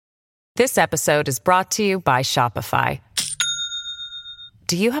This episode is brought to you by Shopify.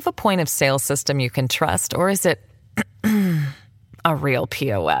 Do you have a point of sale system you can trust, or is it a real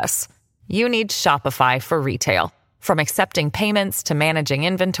POS? You need Shopify for retail. From accepting payments to managing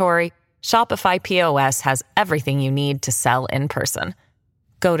inventory, Shopify POS has everything you need to sell in person.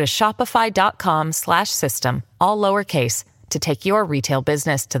 Go to shopify.com/system, all lowercase, to take your retail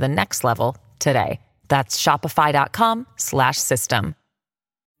business to the next level today. That's shopify.com/system.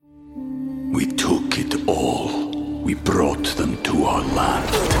 We took it all. We brought them to our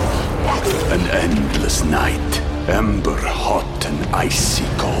land. An endless night, ember hot and icy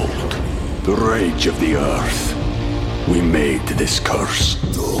cold. The rage of the earth. We made this curse.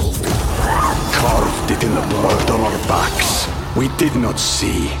 Carved it in the blood on our backs. We did not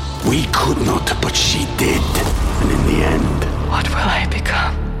see. We could not, but she did. And in the end... What will I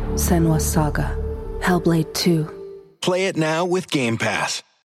become? Senua's Saga. Hellblade 2. Play it now with Game Pass.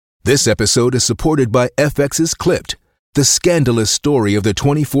 This episode is supported by FX's Clipped, the scandalous story of the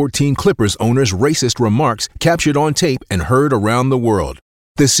 2014 Clippers owner's racist remarks captured on tape and heard around the world.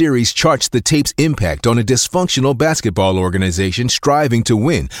 The series charts the tape's impact on a dysfunctional basketball organization striving to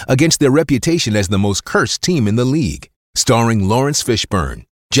win against their reputation as the most cursed team in the league. Starring Lawrence Fishburne,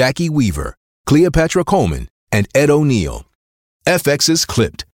 Jackie Weaver, Cleopatra Coleman, and Ed O'Neill. FX's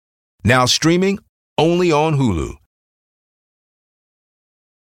Clipped. Now streaming only on Hulu.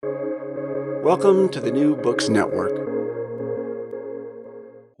 Welcome to the New Books Network.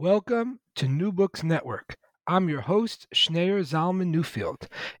 Welcome to New Books Network. I'm your host, Schneur Zalman Newfield.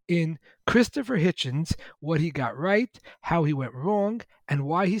 In Christopher Hitchens, What He Got Right, How He Went Wrong, and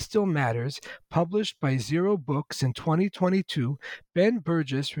Why He Still Matters, published by Zero Books in 2022, Ben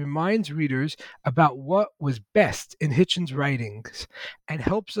Burgis reminds readers about what was best in Hitchens' writings and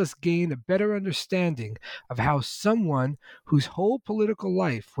helps us gain a better understanding of how someone whose whole political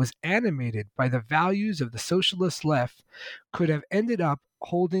life was animated by the values of the socialist left could have ended up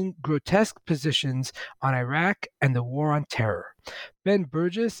holding grotesque positions on Iraq and the War on Terror. Ben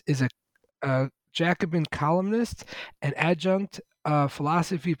Burgis is a Jacobin columnist, an adjunct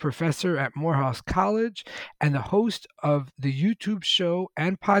philosophy professor at Morehouse College, and the host of the YouTube show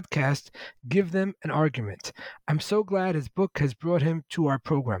and podcast, Give Them an Argument. I'm so glad his book has brought him to our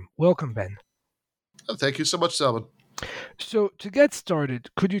program. Welcome, Ben. Thank you so much, Salman. So to get started,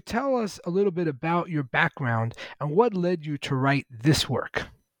 could you tell us a little bit about your background and what led you to write this work?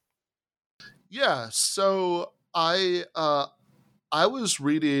 Yeah, so I was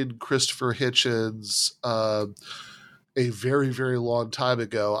reading Christopher Hitchens a very, very long time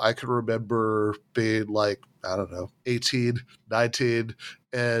ago. I can remember being like, I don't know, 18, 19,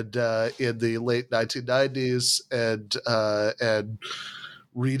 and in the late 1990s, and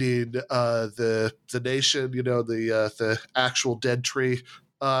reading the Nation, the actual dead tree,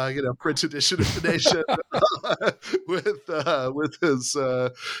 print edition of the Nation with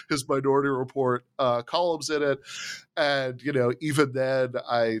his Minority Report columns in it. And even then,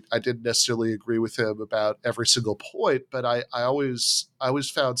 I didn't necessarily agree with him about every single point, but I always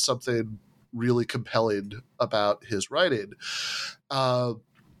found something really compelling about his writing.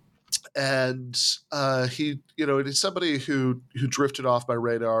 And he, he's somebody who drifted off my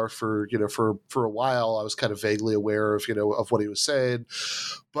radar for a while. I was kind of vaguely aware of of what he was saying,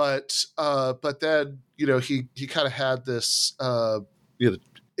 but then he kind of had this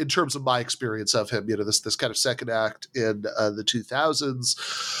in terms of my experience of him, this kind of second act in the 2000s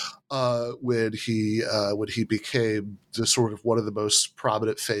when he became the sort of one of the most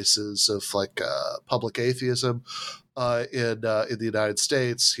prominent faces of public atheism in the United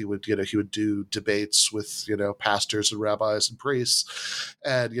States. He would do debates with pastors and rabbis and priests,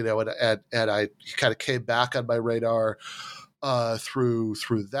 and he kind of came back on my radar through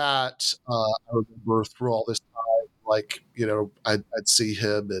that. I remember through all this time, I'd see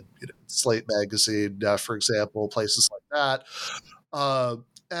him in Slate magazine, for example, places like that,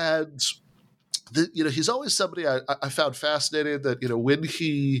 and he's always somebody I found fascinating. That when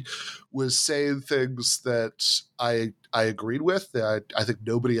he was saying things that I agreed with, I think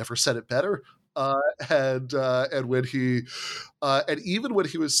nobody ever said it better. And when he and even when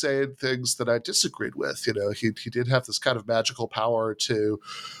he was saying things that I disagreed with, he did have this kind of magical power to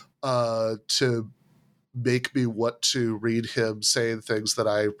make me want to read him saying things that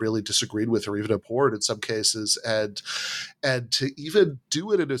I really disagreed with or even abhorred in some cases, and to even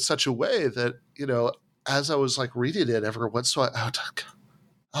do it in such a way that as I was reading it every once in a while,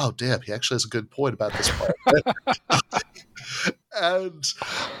 oh damn, he actually has a good point about this part.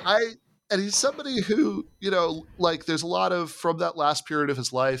 And he's somebody who, there's a lot of, from that last period of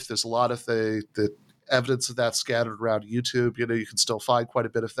his life, there's a lot of the evidence of that scattered around YouTube. You can still find quite a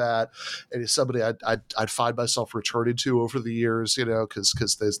bit of that, and it's somebody I'd find myself returning to over the years,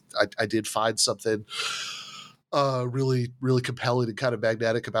 because I did find something really, really compelling and kind of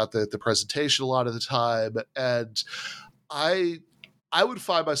magnetic about the presentation a lot of the time. And I would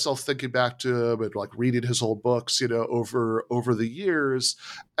find myself thinking back to him and like reading his old books, over the years.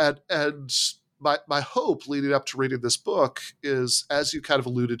 And my hope leading up to reading this book is, as you kind of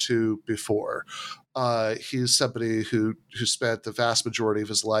alluded to before, he's somebody who spent the vast majority of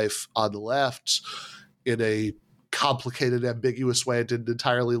his life on the left in a complicated, ambiguous way. Didn't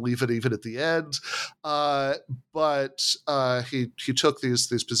entirely leave it even at the end, but he took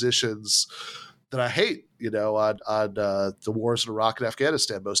these positions that I hate, on the wars in Iraq and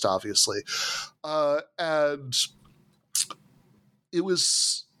Afghanistan, most obviously, and it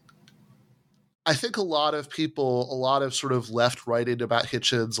was. I think a lot of people, a lot of sort of left writing about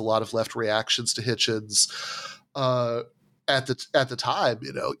Hitchens, a lot of left reactions to Hitchens, at the time,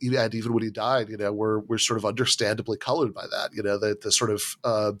 and even when he died, we're sort of understandably colored by that. The sort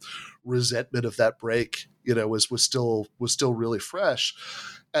of resentment of that break, was still really fresh.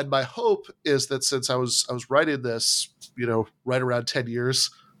 And my hope is that since I was writing this, right around 10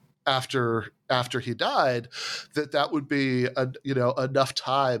 years after he died, that would be enough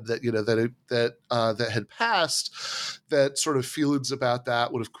time that that had passed, that sort of feelings about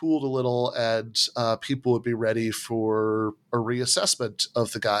that would have cooled a little, and people would be ready for a reassessment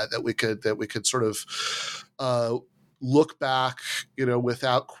of the guy, that we could sort of look back,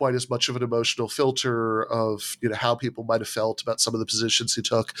 without quite as much of an emotional filter of, how people might have felt about some of the positions he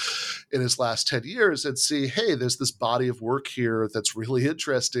took in his last 10 years, and see, hey, there's this body of work here that's really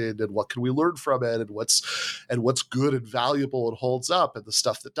interesting, and what can we learn from it, and what's good and valuable and holds up, and the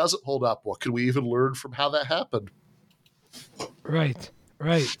stuff that doesn't hold up, what can we even learn from how that happened? Right.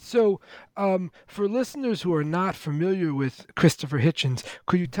 So, for listeners who are not familiar with Christopher Hitchens,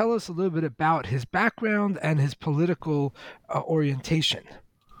 could you tell us a little bit about his background and his political orientation?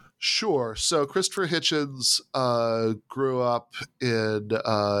 Sure. So Christopher Hitchens grew up in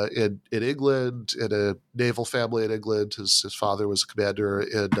England, in a naval family in England. His father was a commander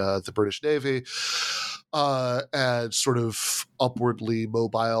in the British Navy, and sort of upwardly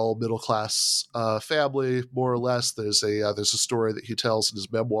mobile middle class family, more or less. There's a story that he tells in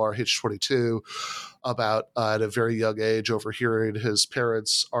his memoir, Hitch 22, about at a very young age overhearing his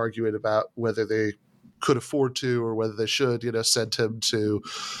parents arguing about whether they could afford to or whether they should, send him to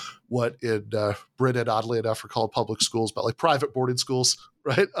what in Britain, oddly enough, are called public schools, but like private boarding schools,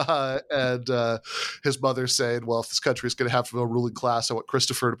 right? And his mother saying, well, if this country is going to have a ruling class, I want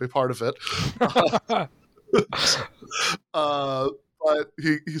Christopher to be part of it. But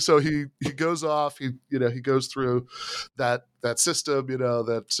he goes off, he goes through that system,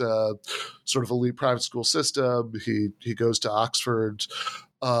 that sort of elite private school system. He goes to Oxford.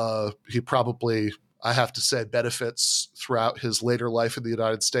 He probably, I have to say, benefits throughout his later life in the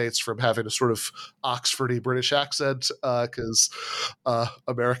United States from having a sort of Oxfordy British accent, because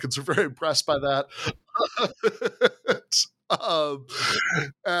Americans are very impressed by that.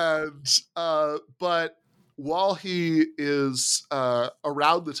 But while he is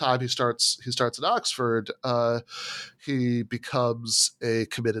around the time he starts at Oxford, he becomes a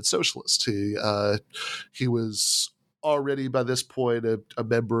committed socialist. He was already by this point a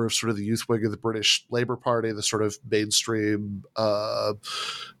member of sort of the youth wing of the British Labour Party, the sort of mainstream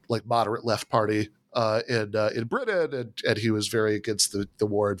like moderate left party in Britain, and he was very against the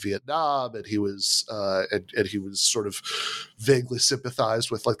war in Vietnam, and he was sort of vaguely sympathized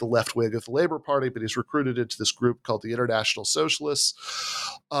with like the left wing of the Labour Party, but he's recruited into this group called the International Socialists,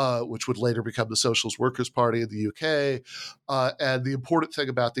 which would later become the Socialist Workers' Party in the UK. And the important thing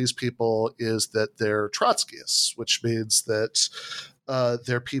about these people is that they're Trotskyists, which means that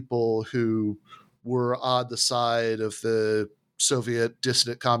they're people who were on the side of the Soviet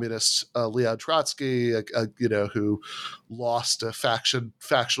dissident communist Leon Trotsky, who lost a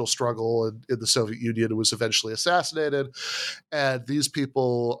factional struggle in the Soviet Union and was eventually assassinated. And these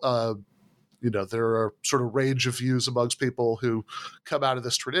people, there are sort of range of views amongst people who come out of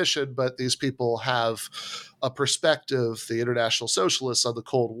this tradition, but these people have a perspective, the International Socialists, on the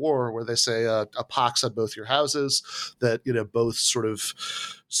Cold War, where they say a pox on both your houses, that, both sort of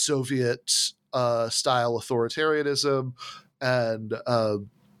Soviet style authoritarianism and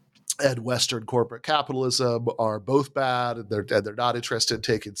Western corporate capitalism are both bad, and they're not interested in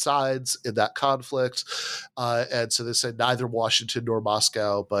taking sides in that conflict. And so they say neither Washington nor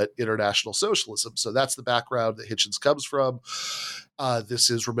Moscow, but international socialism. So that's the background that Hitchens comes from. This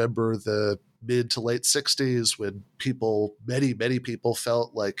is, remember, the mid to late 60s, when many people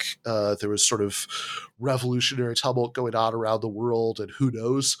felt like there was sort of revolutionary tumult going on around the world, and who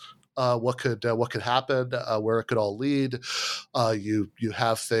knows what could happen, where it could all lead. You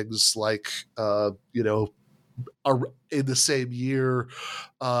have things like in the same year,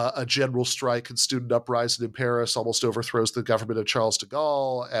 a general strike and student uprising in Paris almost overthrows the government of Charles de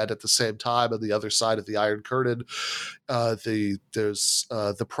Gaulle. And at the same time, on the other side of the Iron Curtain, there's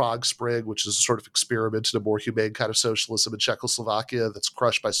the Prague Spring, which is a sort of experiment in a more humane kind of socialism in Czechoslovakia that's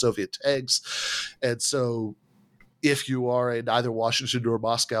crushed by Soviet tanks. And so if you are a neither Washington nor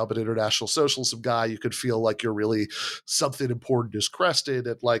Moscow but international socialism guy, you could feel like you're really something important is crested,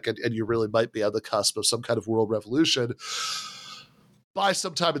 and you really might be on the cusp of some kind of world revolution. By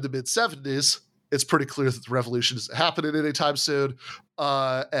sometime in the mid-70s, it's pretty clear that the revolution isn't happening anytime soon.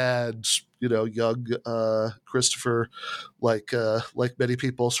 And young Christopher, like many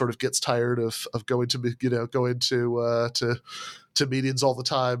people, sort of gets tired of going to meetings all the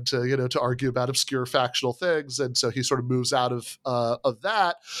time to argue about obscure factional things, and so he sort of moves out of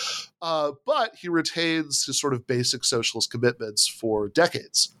that. But he retains his sort of basic socialist commitments for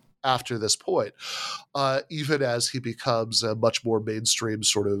decades after this point, even as he becomes a much more mainstream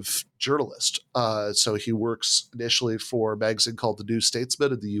sort of journalist. So he works initially for a magazine called The New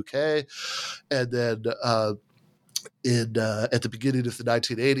Statesman in the UK, and then at the beginning of the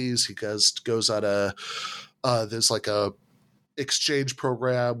 1980s, he goes on there's like a exchange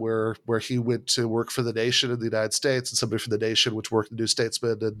program where he went to work for The Nation in the United States, and somebody from The Nation went to work in The New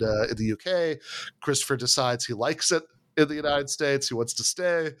Statesman in the UK. Christopher decides he likes it in the United States. He wants to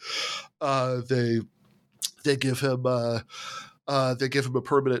stay. They give him a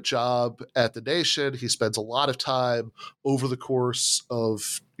permanent job at The Nation. He spends a lot of time over the course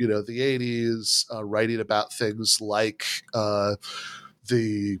of the 80s writing about things like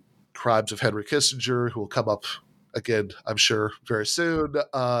the crimes of Henry Kissinger, who will come up again, I'm sure, very soon,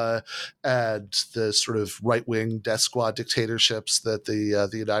 and the sort of right-wing death squad dictatorships that the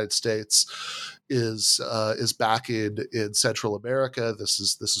United States is backing in Central America. This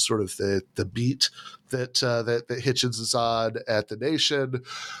is sort of the beat that Hitchens is on at The Nation.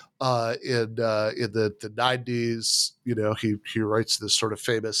 In the 90s, he writes this sort of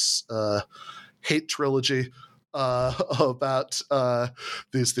famous hate trilogy about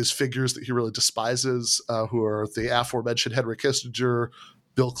these figures that he really despises, who are the aforementioned Henry Kissinger,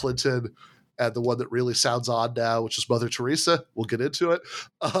 Bill Clinton, and the one that really sounds odd now, which is Mother Teresa. We'll get into it.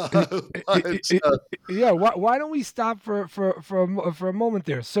 Yeah, why don't we stop for a moment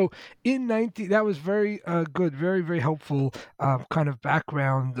there? So in that was very good, very, very helpful kind of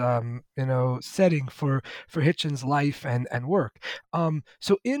background, setting for Hitchens' life and work.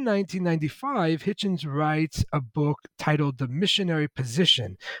 So in 1995, Hitchens writes a book titled The Missionary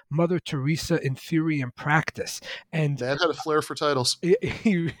Position, Mother Teresa in Theory and Practice. And man had a flair for titles.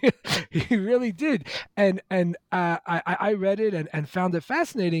 He really did. And I read it and found it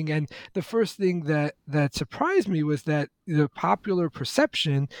fascinating. And the first thing that surprised me was that the popular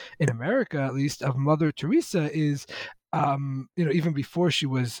perception in America, at least, of Mother Teresa is, even before she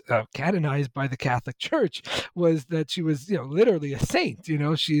was canonized by the Catholic Church, was that she was, literally a saint.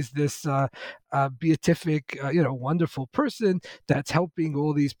 She's this beatific, wonderful person that's helping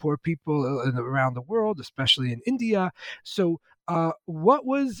all these poor people around the world, especially in India. So what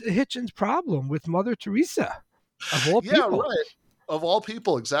was Hitchens' problem with Mother Teresa, of all people? Yeah, right. Of all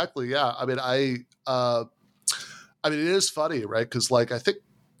people, exactly. Yeah. I mean, it is funny, right? Because I think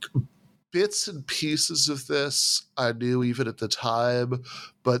bits and pieces of this I knew even at the time,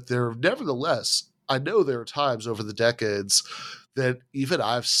 but I know there are times over the decades that even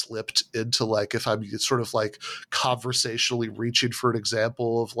I've slipped into, if I'm sort of conversationally reaching for an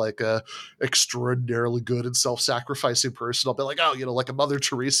example of a extraordinarily good and self-sacrificing person, I'll be like, oh, like a Mother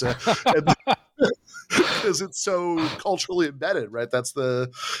Teresa. Because it's so culturally embedded, right? That's the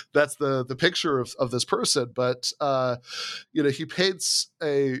picture of this person. But he paints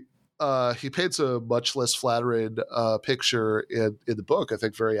a much less flattering picture in the book, I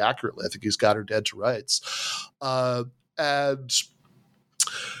think, very accurately. I think he's got her dead to rights. And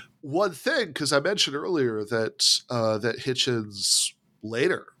one thing, because I mentioned earlier that Hitchens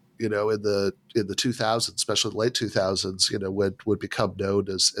later, in the 2000s, especially the late 2000s, would become known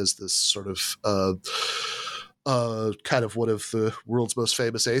as this sort of kind of one of the world's most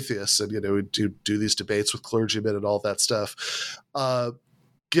famous atheists, and do these debates with clergymen and all that stuff.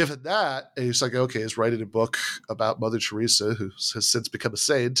 given that, and he's like, okay, he's writing a book about Mother Teresa, who has since become a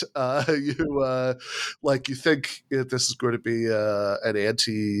saint. You think this is going to be an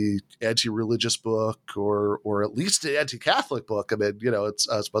anti-religious book, or at least an anti-Catholic book. I mean,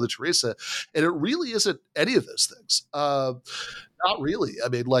 it's Mother Teresa, and it really isn't any of those things. Not really. I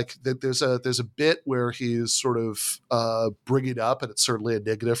mean, there's a bit where he's sort of bringing up, and it's certainly a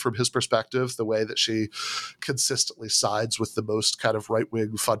negative from his perspective, the way that she consistently sides with the most kind of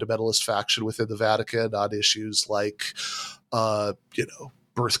right-wing fundamentalist faction within the Vatican on issues like,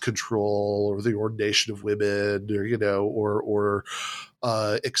 birth control or the ordination of women, or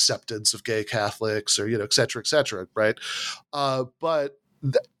acceptance of gay Catholics, or et cetera, right?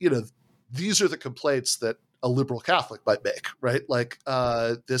 These are the complaints that a liberal Catholic might make, right?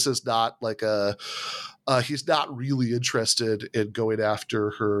 This is not he's not really interested in going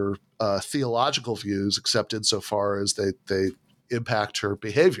after her theological views, except insofar as they impact her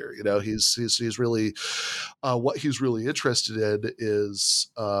behavior. He's really what he's really interested in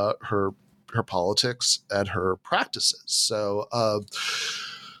is her politics and her practices. So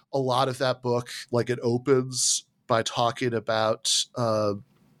a lot of that book, it opens by talking about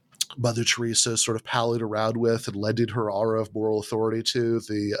Mother Teresa sort of palling around with and lending her aura of moral authority to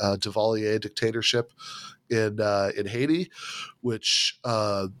the Duvalier dictatorship in Haiti, which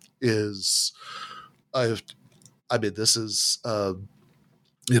is, this is, don't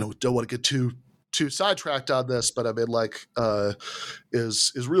want to get too sidetracked on this, but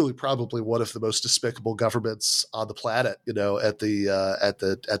is really probably one of the most despicable governments on the planet. At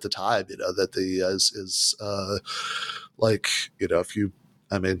the time,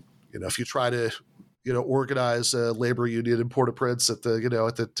 if you try to, organize a labor union in Port-au-Prince at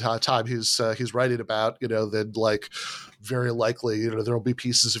the time he's writing about, then very likely, there will be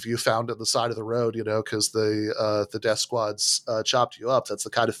pieces of you found on the side of the road, because the death squads chopped you up. That's the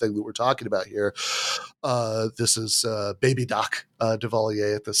kind of thing that we're talking about here. This is baby Doc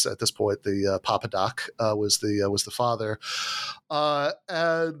Duvalier at this point. The Papa Doc was the father,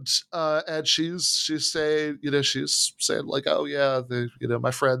 and she's saying, oh yeah,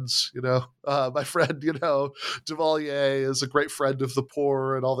 my friends, my friend, Duvalier is a great friend of the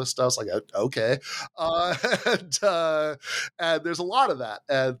poor and all this stuff. It's okay, and there's a lot of that,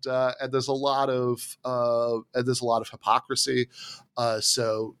 and there's a lot of hypocrisy.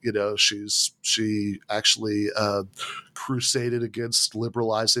 So she actually crusaded against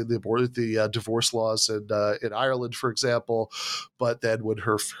liberalizing the divorce laws in Ireland, for example. But then when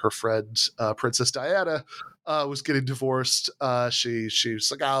her friend Princess Diana was getting divorced,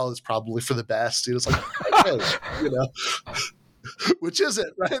 she's like, oh, it's probably for the best. It's which is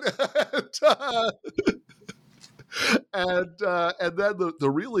it, right? And then the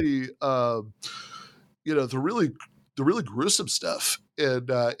really gruesome stuff in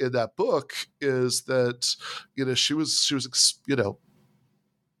that book is that she was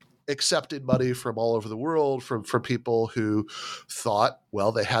accepting money from all over the world from people who thought,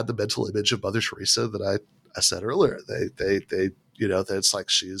 well, they had the mental image of Mother Teresa that I said earlier. They that it's like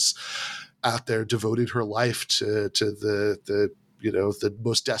she's out there devoting her life to the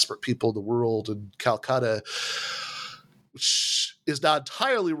most desperate people in the world in Calcutta, which is not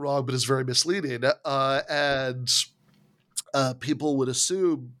entirely wrong, but is very misleading. And people would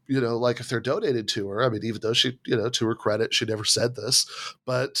assume, if they're donated to her, even though she, to her credit, she never said this,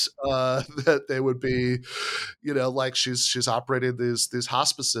 but that they would be, she's operating these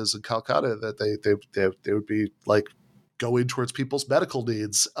hospices in Calcutta, that they would be going towards people's medical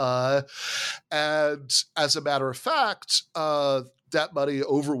needs. And as a matter of fact, that money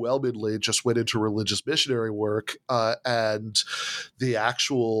overwhelmingly just went into religious missionary work, and the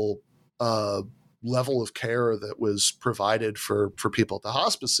actual level of care that was provided for people at the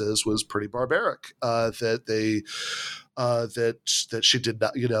hospices was pretty barbaric. That she did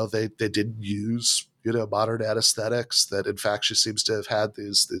not, they didn't use modern anesthetics. That in fact she seems to have had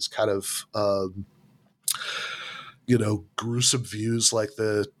these kind of gruesome views, like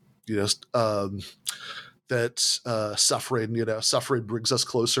that suffering brings us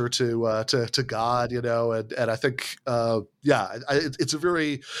closer to God, and I think it's a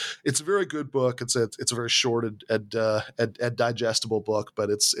very good book. It's a very short and digestible book, but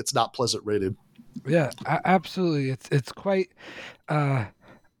it's not pleasant reading. Yeah, absolutely. It's quite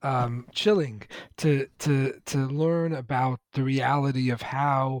chilling to learn about the reality of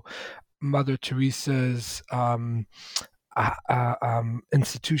how Mother Teresa's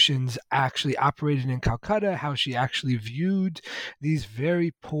institutions actually operated in Calcutta, how she actually viewed these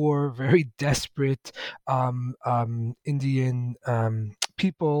very poor, very desperate Indian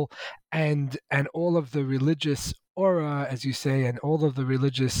people, and all of the religious aura, as you say, and all of the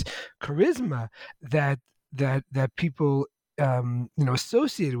religious charisma that people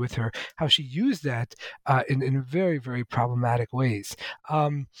associated with her, how she used that in very, very problematic ways.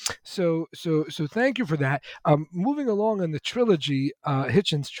 So thank you for that. Moving along in the trilogy,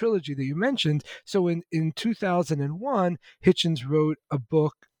 Hitchens trilogy that you mentioned. So in 2001, Hitchens wrote a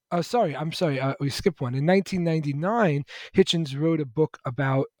book. We skipped one. In 1999, Hitchens wrote a book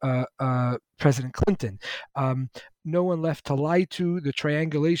about President Clinton. No One Left to Lie To: The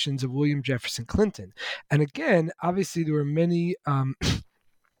Triangulations of William Jefferson Clinton. And again, obviously, there were many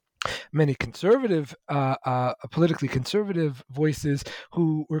many conservative, politically conservative voices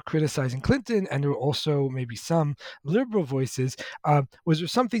who were criticizing Clinton, and there were also maybe some liberal voices. Was there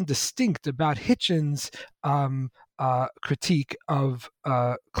something distinct about Hitchens' critique of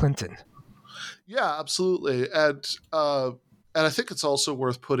Clinton? Yeah, absolutely. And I think it's also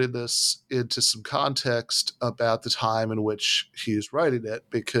worth putting this into some context about the time in which he's writing it,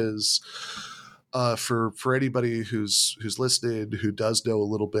 because for anybody who's listening who does know a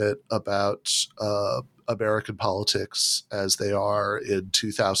little bit about American politics as they are in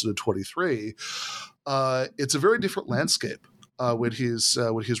 2023, it's a very different landscape when he's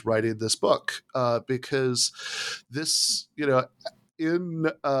writing this book, because this,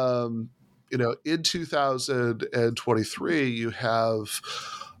 in 2023, you have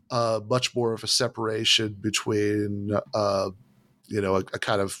much more of a separation between a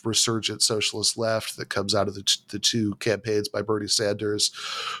kind of resurgent socialist left that comes out of the two campaigns by Bernie Sanders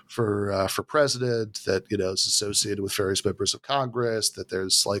for president, that is associated with various members of Congress. That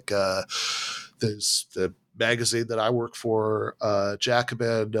there's there's the magazine that I work for,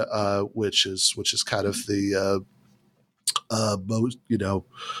 Jacobin, which is kind of the most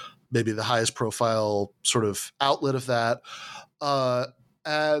maybe the highest profile sort of outlet of that,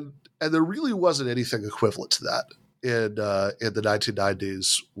 and there really wasn't anything equivalent to that in the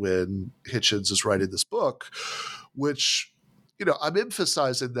 1990s when Hitchens is writing this book, which I'm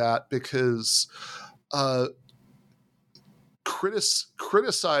emphasizing that because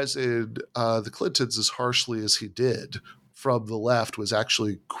criticizing the Clintons as harshly as he did from the left was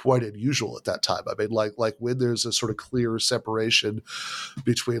actually quite unusual at that time. I mean, like when there's a sort of clear separation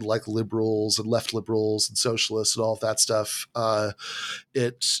between like liberals and left liberals and socialists and all of that stuff,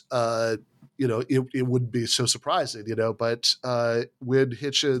 it wouldn't be so surprising, but when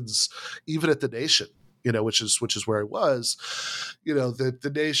Hitchens, even at The Nation, which is where he was,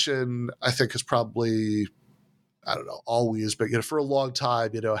 the Nation, I think, is probably, I don't know, always, but for a long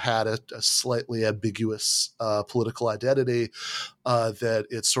time, had a slightly ambiguous political identity that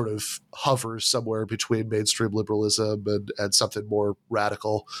it sort of hovers somewhere between mainstream liberalism and something more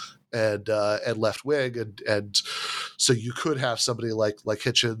radical and left wing, and so you could have somebody like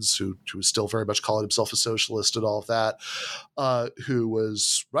Hitchens, who was still very much calling himself a socialist and all of that, who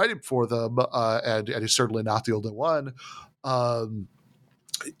was writing for them, and he's certainly not the only one,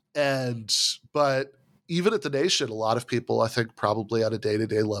 but even at The Nation, a lot of people, I think, probably on a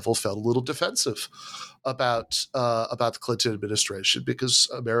day-to-day level, felt a little defensive about the Clinton administration, because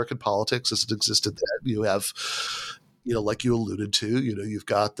American politics as it existed then, you have, like you alluded to, you've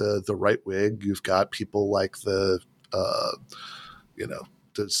got the right wing, you've got people like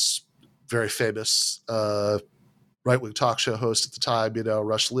this very famous right-wing talk show host at the time,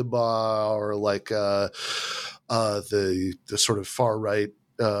 Rush Limbaugh, or like the sort of far-right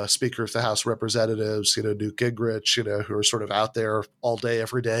Speaker of the House of Representatives, Newt Gingrich, who are sort of out there all day,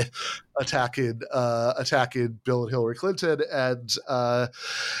 every day, attacking Bill and Hillary Clinton, and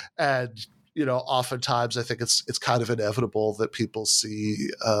oftentimes I think it's kind of inevitable that people see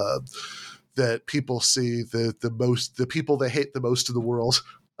the people they hate the most in the world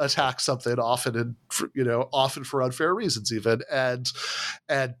attack something, often for unfair reasons, even, and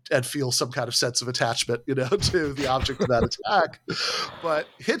feel some kind of sense of attachment, to the object of that attack. But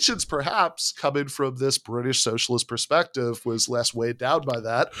Hitchens, perhaps coming from this British socialist perspective, was less weighed down by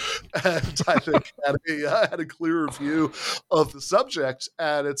that, and I think had a clearer view of the subject.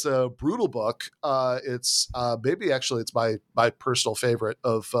 And it's a brutal book. It's maybe actually it's my personal favorite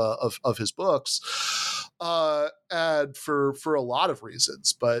of his books. And for a lot of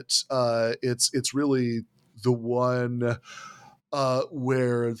reasons, but it's really the one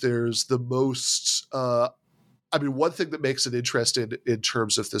where there's the most. One thing that makes it interesting in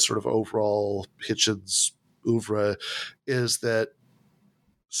terms of this sort of overall Hitchens oeuvre is that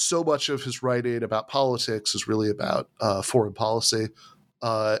so much of his writing about politics is really about foreign policy.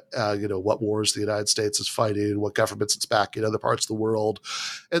 What wars the United States is fighting, what governments it's backing in other parts of the world,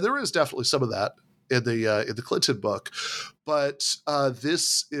 and there is definitely some of that in the Clinton book. But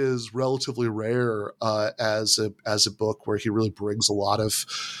this is relatively rare as a book where he really brings a lot of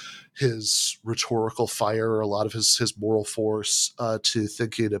his rhetorical fire, a lot of his moral force to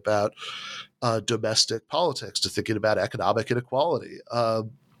thinking about domestic politics, to thinking about economic inequality.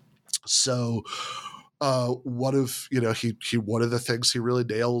 So one of one of the things he really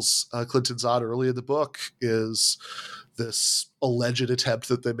nails Clinton's on early in the book is this alleged attempt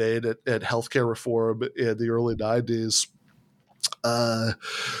that they made at healthcare reform in the early 90s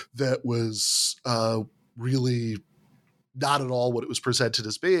that was really not at all what it was presented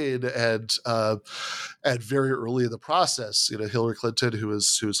as being, and very early in the process, Hillary Clinton, who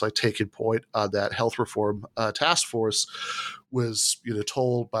was like taking point on that health reform task force, was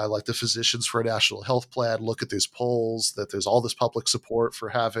told by like the Physicians for a National Health Plan, look at these polls, that there's all this public support for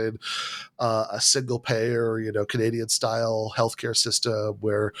having a single payer, Canadian style healthcare system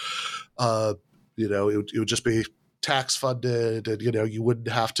where it would just be tax funded, and you wouldn't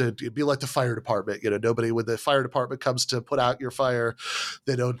have to. It'd be like the fire department. Nobody, when the fire department comes to put out your fire,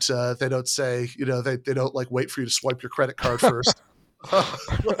 they don't say they don't like wait for you to swipe your credit card first.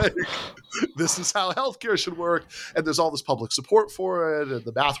 Like, this is how healthcare should work, and there's all this public support for it, and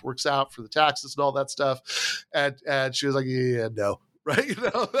the math works out for the taxes and all that stuff. And she was like, yeah, no. Right,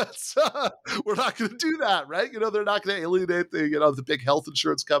 that's we're not going to do that, right? They're not going to alienate the big health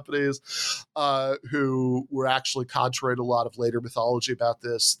insurance companies who were actually, contrary to a lot of later mythology about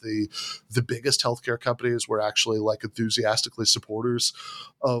this, the biggest healthcare companies were actually like enthusiastically supporters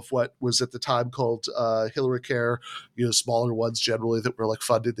of what was at the time called Hillary Care. Smaller ones generally that were like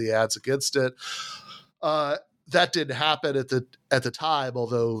funding the ads against it. That didn't happen at the time,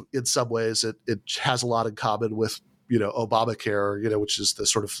 although in some ways it has a lot in common with Obamacare, which is the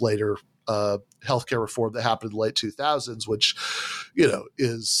sort of later healthcare reform that happened in the late 2000s, which,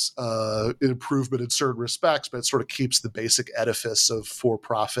 is an improvement in certain respects, but it sort of keeps the basic edifice of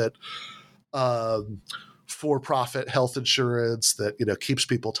for-profit health insurance that, keeps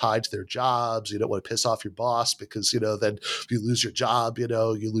people tied to their jobs. You don't want to piss off your boss because, then if you lose your job, you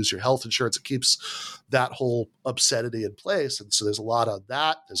lose your health insurance. It keeps that whole obscenity in place. And so there's a lot on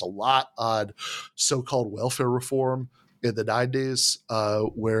that. There's a lot on so-called welfare reform in the 90s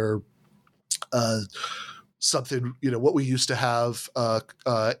where something, what we used to have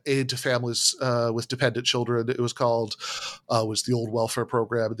aid to families with dependent children, it was called, was the old welfare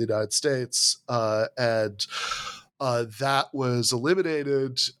program in the United States. And that was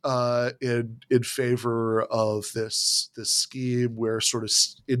eliminated in favor of this scheme where sort of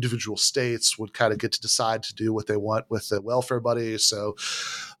individual states would kind of get to decide to do what they want with the welfare money. So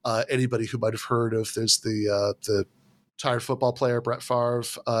anybody who might have heard of, there's the retired football player Brett Favre.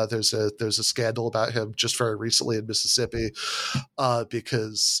 There's a scandal about him just very recently in Mississippi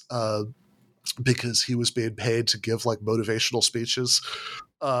because he was being paid to give like motivational speeches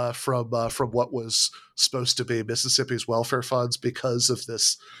from what was supposed to be Mississippi's welfare funds because of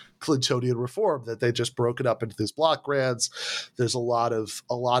this Clintonian reform that they just broken up into these block grants. There's a lot of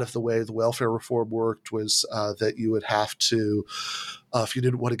the way the welfare reform worked was that you would have to, if you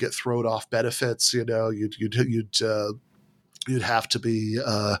didn't want to get thrown off benefits, you'd have to be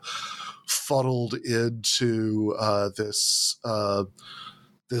funneled into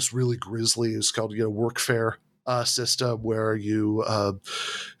this really grisly, it's called workfare system where you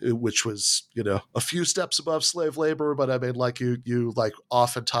which was a few steps above slave labor, but I mean like you like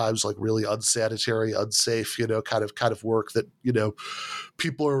oftentimes like really unsanitary, unsafe kind of work that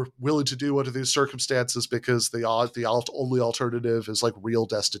people are willing to do under these circumstances because the only alternative is like real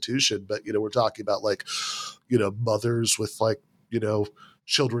destitution. But we're talking about like mothers with like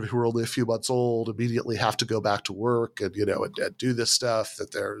children who are only a few months old immediately have to go back to work and and do this stuff.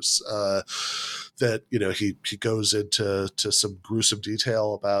 That there's that he goes into some gruesome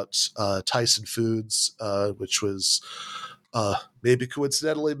detail about Tyson Foods, which was maybe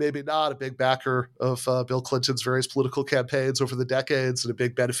coincidentally, maybe not, a big backer of Bill Clinton's various political campaigns over the decades, and a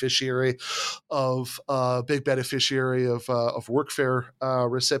big beneficiary of workfare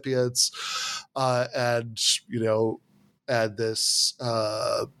recipients, and this,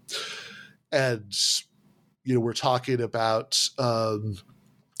 we're talking about,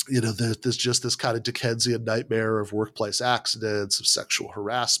 there's just this kind of Dickensian nightmare of workplace accidents, of sexual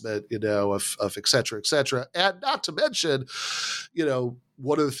harassment, of et cetera, and not to mention,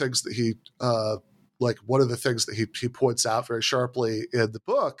 one of the things that he points out very sharply in the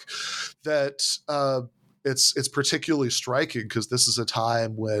book that. It's particularly striking because this is a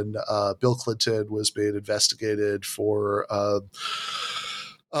time when Bill Clinton was being investigated for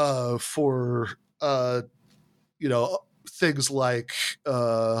things like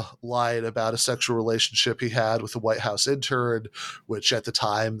lying about a sexual relationship he had with a White House intern, which at the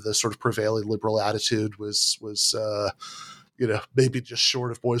time the sort of prevailing liberal attitude was maybe just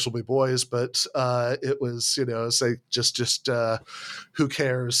short of boys will be boys, but it was, say just who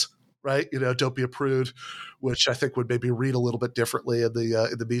cares, right? Don't be a prude, which I think would maybe read a little bit differently in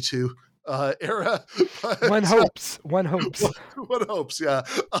the Me Too era. But, one hopes, one hopes, yeah.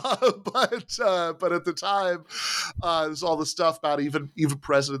 But at the time, there's all this stuff about even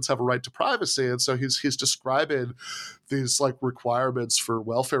presidents have a right to privacy, and so he's describing these like requirements for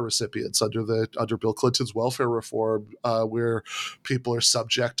welfare recipients under Bill Clinton's welfare reform, where people are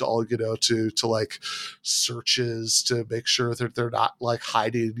subject to all to like searches to make sure that they're not like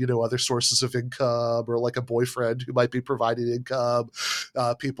hiding other sources of income, or like a boyfriend who might be providing income.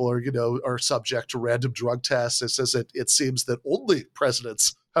 People are subject to random drug tests. It says it seems that only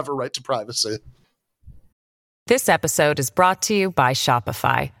presidents have a right to privacy. This episode is brought to you by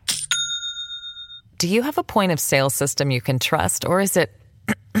Shopify. Do you have a point of sale system you can trust, or is it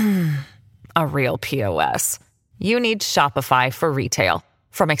a real POS? You need Shopify for retail.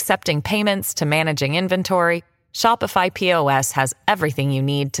 From accepting payments to managing inventory, Shopify POS has everything you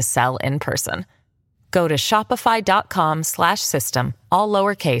need to sell in person. Go to shopify.com/system, all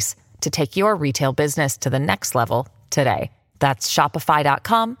lowercase, to take your retail business to the next level today. That's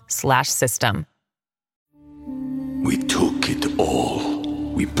shopify.com/system. We took it all.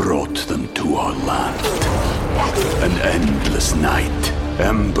 We brought them to our land. An endless night,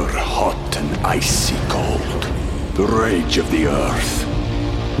 ember hot and icy cold. The rage of the earth.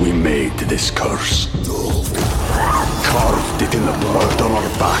 We made this curse. Carved it in the blood on our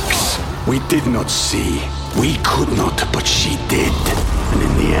backs. We did not see. We could not, but she did. And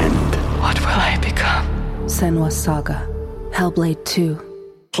in the end, what will I become? Senua's Saga. Hellblade 2.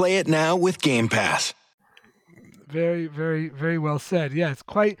 Play it now with Game Pass. Very, very, very well said. Yeah, it's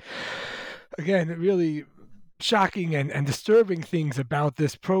quite, again, really shocking and disturbing things about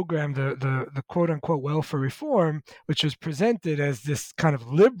this program, the quote-unquote welfare reform, which was presented as this kind of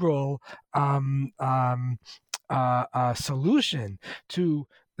liberal solution to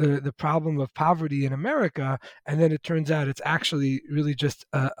the problem of poverty in America, and then it turns out it's actually really just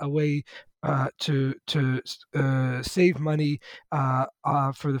a way to save money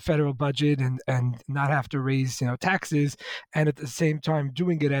for the federal budget and not have to raise taxes, and at the same time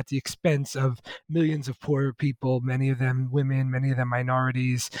doing it at the expense of millions of poor people, many of them women, many of them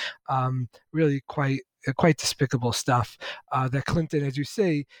minorities. Really quite despicable stuff that Clinton, as you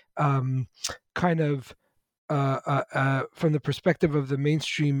say, kind of from the perspective of the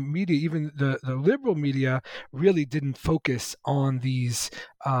mainstream media, even the liberal media, really didn't focus on these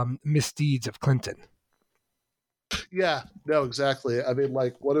misdeeds of Clinton. Yeah, no, exactly. I mean,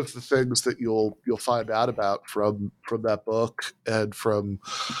 like, one of the things that you'll find out about from that book and from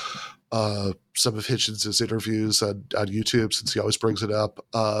some of Hitchens' interviews on YouTube, since he always brings it up,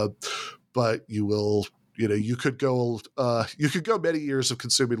 but you will. You could go many years of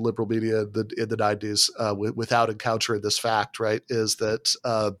consuming liberal media in the 90s without encountering this fact, right? Is that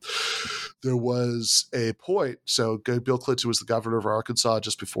there was a point. So Bill Clinton was the governor of Arkansas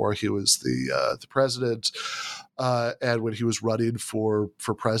just before he was the president, and when he was running for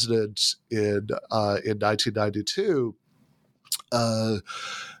president in 1992,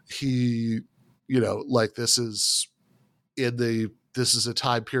 he, like, this is a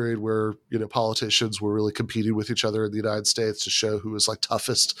time period where politicians were really competing with each other in the United States to show who was like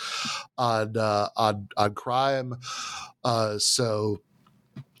toughest on crime. So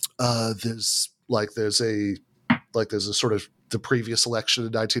there's a sort of the previous election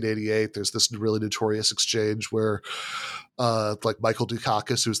in 1988. There's this really notorious exchange where like Michael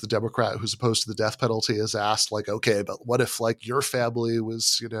Dukakis, who's the Democrat who's opposed to the death penalty, is asked, like, okay, but what if like your family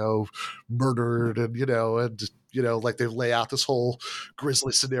was murdered and like they lay out this whole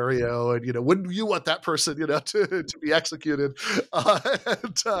grisly scenario, and wouldn't you want that person to be executed?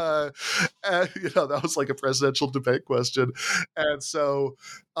 And that was like a presidential debate question. And so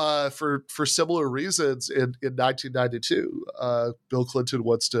for similar reasons, in 1992, Bill Clinton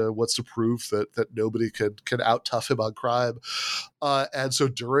wants to prove that nobody can out tough him on crime, and so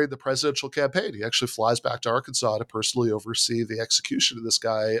during the presidential campaign, he actually flies back to Arkansas to personally oversee the execution of this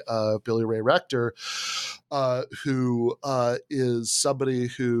guy, Billy Ray Rector, who is somebody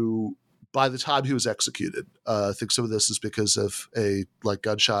who by the time he was executed, I think some of this is because of a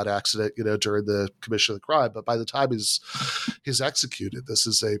gunshot accident, during the commission of the crime. But by the time he's executed, this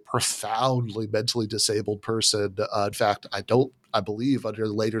is a profoundly mentally disabled person. In fact, I believe under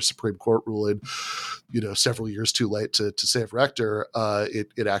the later Supreme Court ruling, several years too late to save Rector,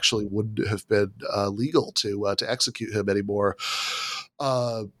 it actually wouldn't have been legal to execute him anymore.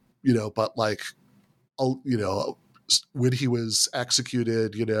 But when he was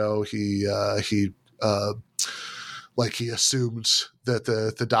executed, he assumed that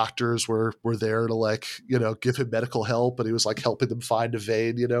the doctors were there to give him medical help, and he was helping them find a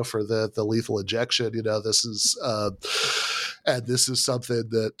vein, for the lethal injection. This is and this is something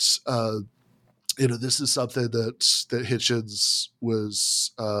that that Hitchens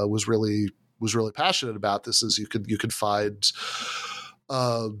was really passionate about. This is you could find.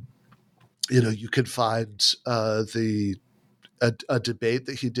 You could find a debate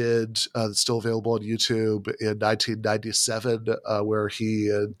that he did that's still available on YouTube in 1997, where he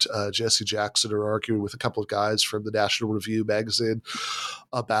and Jesse Jackson are arguing with a couple of guys from the National Review magazine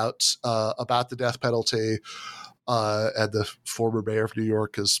about the death penalty. And the former mayor of New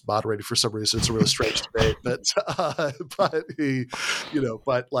York is moderating for some reason. It's a really strange debate, but he,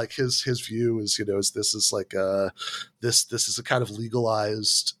 but his view is, is this is this is a kind of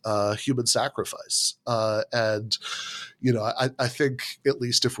legalized human sacrifice, and I think, at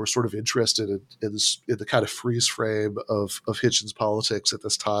least if we're sort of interested in the kind of freeze frame of Hitchens' politics at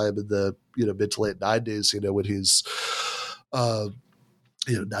this time in the mid to late 90s, when he's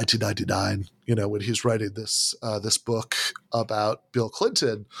 1999, when he's writing this book about Bill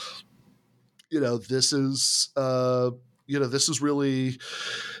Clinton, this is really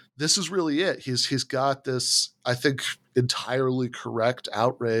it. He's got this, I think, entirely correct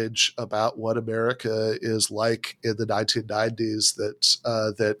outrage about what America is like in the 1990s.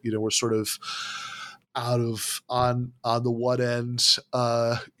 That we're sort of out of on the one end.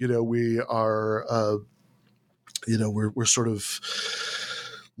 We are. We're sort of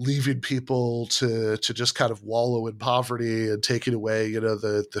leaving people to just kind of wallow in poverty and taking away,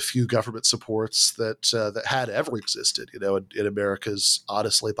 the few government supports that had ever existed, in America's,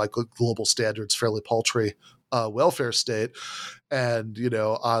 honestly, by global standards, fairly paltry welfare state. And,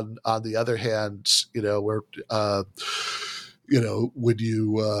 on the other hand, we're,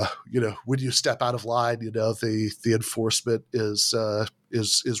 when you step out of line, the enforcement is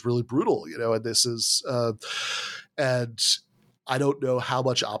really brutal, and this is, and I don't know how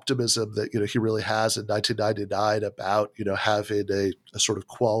much optimism that, he really has in 1999 about, having a sort of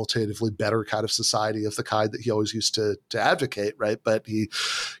qualitatively better kind of society of the kind that he always used to advocate. Right. But he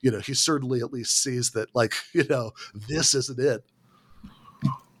certainly at least sees that, this isn't it.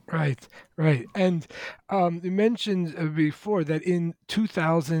 Right. And you mentioned before that in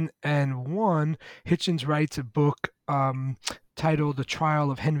 2001, Hitchens writes a book titled The Trial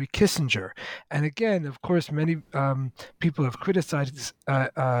of Henry Kissinger. And again, of course, many people have criticized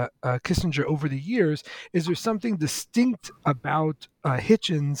Kissinger over the years. Is there something distinct about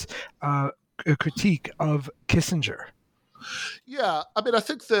Hitchens' critique of Kissinger? Yeah, I mean, I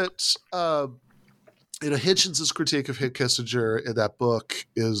think that Hitchens' critique of Kissinger in that book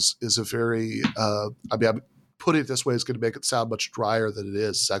is a very I'm putting it this way is going to make it sound much drier than it is.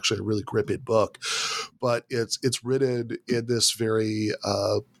 It's actually a really gripping book, but it's written in this very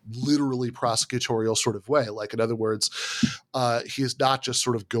literally prosecutorial sort of way. Like, in other words, he's not just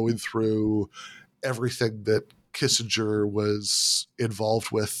sort of going through everything that Kissinger was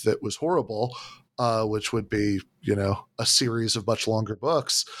involved with that was horrible, which would be, a series of much longer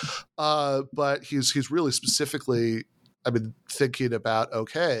books. But he's really specifically, thinking about,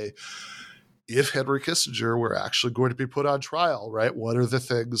 okay, if Henry Kissinger were actually going to be put on trial, right, what are the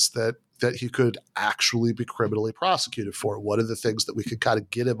things that he could actually be criminally prosecuted for? What are the things that we could kind of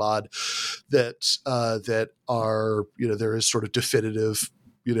get him on that are, there is sort of definitive,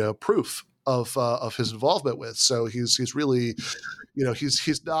 proof of his involvement with? So he's really,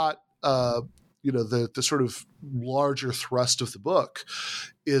 he's not, the sort of larger thrust of the book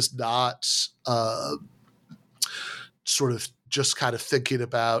is not sort of just kind of thinking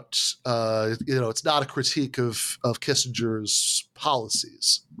about, it's not a critique of Kissinger's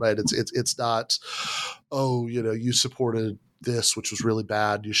policies, right? It's not, you supported this, which was really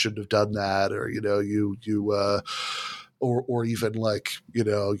bad, you shouldn't have done that, or or even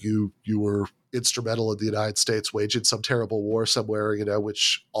you were instrumental in the United States waging some terrible war somewhere,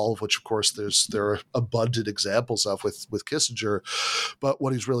 which of course there are abundant examples of with Kissinger. But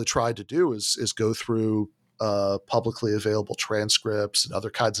what he's really tried to do is go through publicly available transcripts and other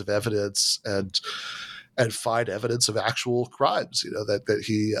kinds of evidence find evidence of actual crimes, that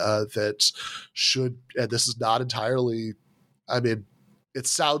he that should, and this is not entirely, I mean, it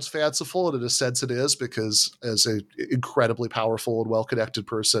sounds fanciful, and in a sense it is, because as an incredibly powerful and well-connected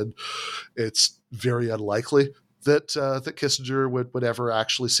person, it's very unlikely that that Kissinger would ever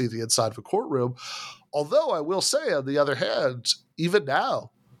actually see the inside of a courtroom. Although I will say, on the other hand, even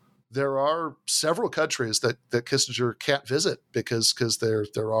now, there are several countries that Kissinger can't visit because there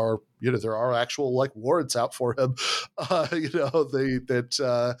are actual like warrants out for him. He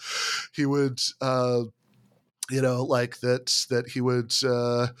would that he would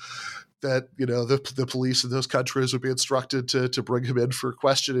that the police in those countries would be instructed to bring him in for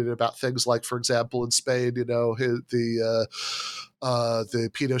questioning about things like, for example, in Spain, the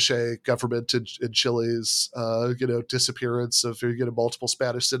Pinochet government in Chile's disappearance of multiple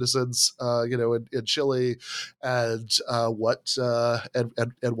Spanish citizens in Chile, and what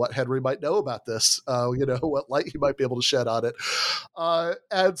Henry might know about this, what light he might be able to shed on it,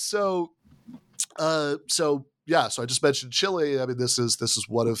 and so yeah, so I just mentioned Chile. I mean, this is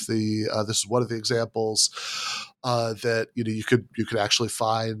one of the examples that you could actually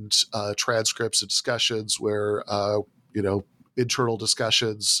find transcripts and discussions where internal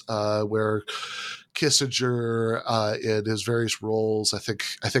discussions where Kissinger in his various roles, I think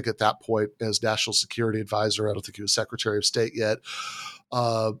at that point as National Security Advisor, I don't think he was Secretary of State yet,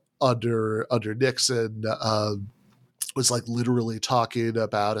 under Nixon, was like literally talking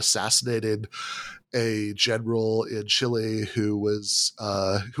about assassinating a general in Chile who was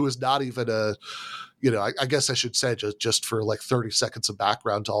not even a, I guess I should say, just for like 30 seconds of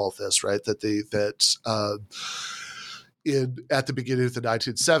background to all of this, right? At the beginning of the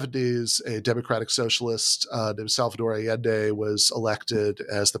 1970s, a democratic socialist named Salvador Allende was elected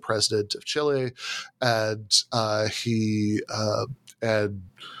as the president of Chile, and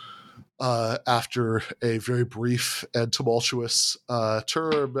after a very brief and tumultuous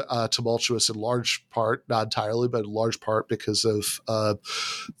term, tumultuous in large part, not entirely, but in large part because of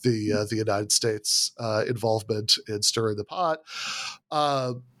the United States involvement in stirring the pot,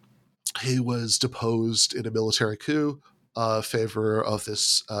 he was deposed in a military coup favor of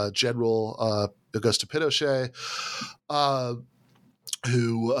this general, Augusto Pinochet,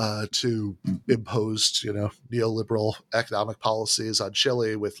 who imposed neoliberal economic policies on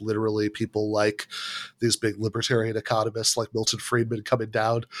Chile, with literally people like these big libertarian economists like Milton Friedman coming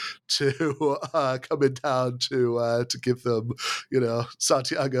down to give them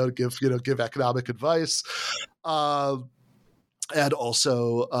Santiago to give economic advice. And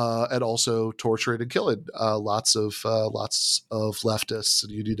also torturing and killing lots of leftists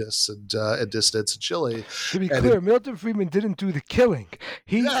and unionists and dissidents in Chile. To be clear, Milton Friedman didn't do the killing.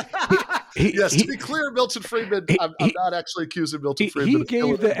 To be clear, Milton Friedman. I'm not actually accusing Milton Friedman.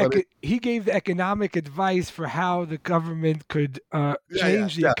 He gave the economic advice for how the government could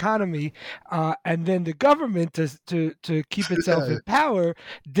change the economy, and then the government to keep itself in power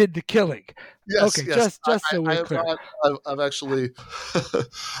did the killing. Yes, okay, yes. just so we're clear. I've actually,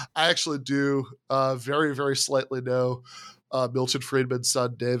 I actually do very, very slightly know Milton Friedman's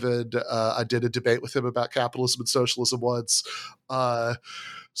son, David. I did a debate with him about capitalism and socialism once.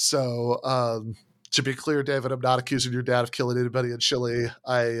 To be clear, David, I'm not accusing your dad of killing anybody in Chile.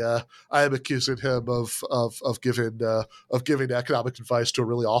 I am accusing him of giving economic advice to a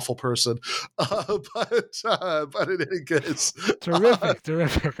really awful person. But in any case,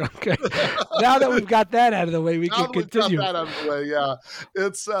 terrific. Okay, now that we've got that out of the way, we can continue. Got that out of the way, yeah.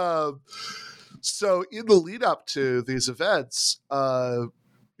 It's so in the lead up to these events, there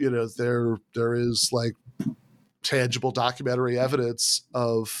is like tangible documentary evidence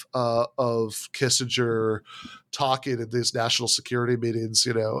of Kissinger talking in these national security meetings,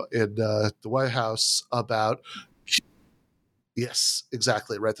 in the White House about. Yes,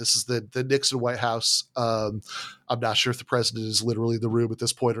 exactly. Right. This is the Nixon White House. I'm not sure if the president is literally in the room at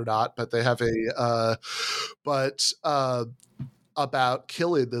this point or not, but they have about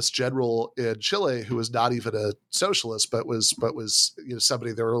killing this general in Chile who was not even a socialist, but was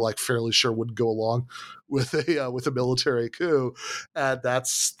somebody they were like fairly sure wouldn't go along with a military coup, and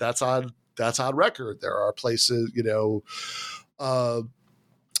that's on record. There are places,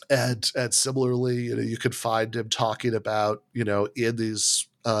 and similarly, you could find him talking about in these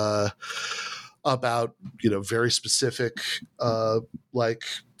about very specific like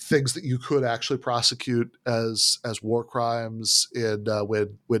things that you could actually prosecute as war crimes in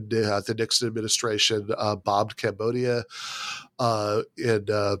when the Nixon administration bombed Cambodia in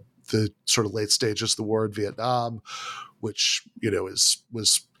the sort of late stages of the war in Vietnam, which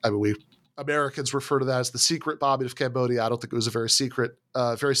Americans refer to that as the secret bombing of Cambodia. I don't think it was a very secret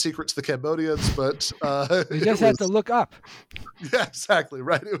to the Cambodians, but they just had to look up. Yeah, exactly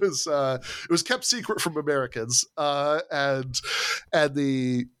right. It was kept secret from Americans, and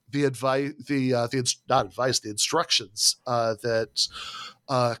the instructions that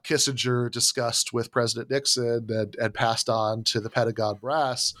Kissinger discussed with President Nixon and passed on to the Pentagon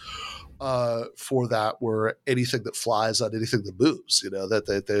brass for that were anything that flies on anything that moves.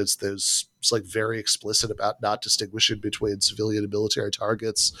 That there's it's like very explicit about not distinguishing between civilian and military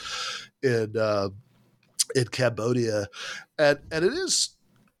targets in Cambodia, and it is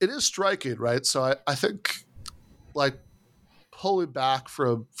striking, right? So I think, like, pulling back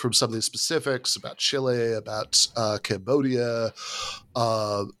from some of the specifics about Chile, about Cambodia,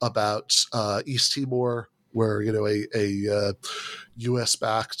 about East Timor, where a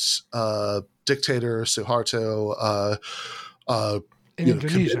U.S.-backed dictator Suharto in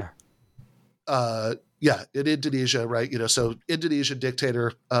Indonesia. In Indonesia, right? So Indonesian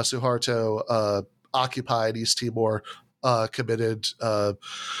dictator Suharto occupied East Timor, committed,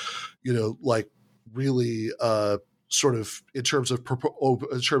 really sort of in terms of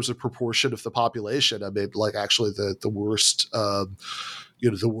proportion of the population. I mean, like, actually the worst,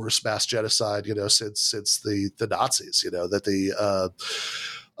 the worst mass genocide, since the Nazis. That the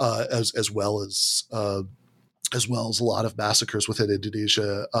as well as a lot of massacres within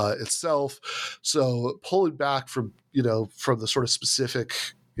Indonesia itself. So pulling back from the sort of specific,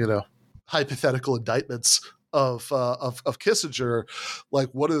 hypothetical indictments of Kissinger, like,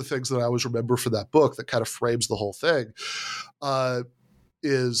 one of the things that I always remember from that book that kind of frames the whole thing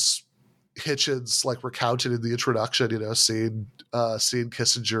is Hitchens, like, recounted in the introduction, seeing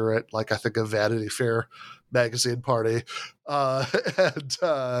Kissinger at, like, I think a Vanity Fair magazine party, and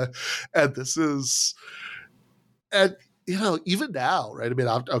this is. And, even now, right? I mean,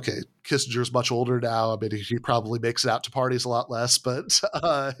 Kissinger's much older now. I mean, he probably makes it out to parties a lot less, but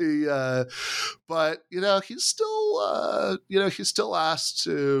he's still asked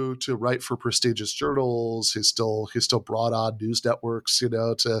to write for prestigious journals. He's still brought on news networks,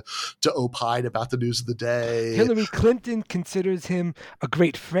 to opine about the news of the day. Hillary Clinton considers him a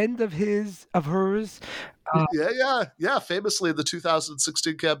great friend of hers. Yeah. Famously, in the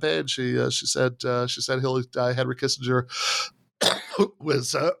 2016 campaign, she said Henry Kissinger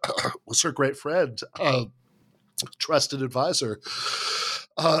was her great friend, trusted advisor.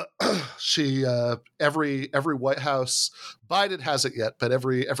 She every White House, Biden hasn't yet, but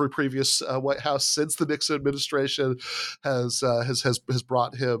every previous White House since the Nixon administration has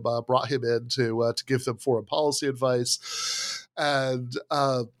brought him in to give them foreign policy advice, and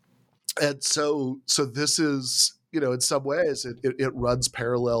so this is, in some ways it runs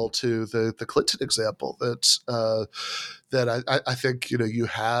parallel to the Clinton example that I think you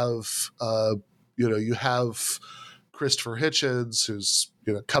have Christopher Hitchens, who's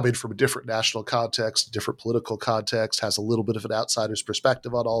coming from a different national context, different political context, has a little bit of an outsider's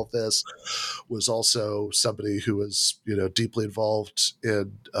perspective on all of this, was also somebody who was deeply involved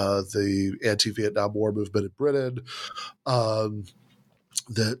in the anti-Vietnam War movement in Britain,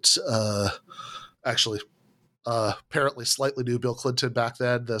 that actually apparently slightly knew Bill Clinton back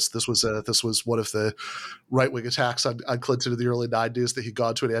then. This was one of the right-wing attacks on Clinton in the early 90s, that he'd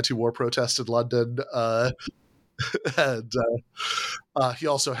gone to an anti-war protest in London. And he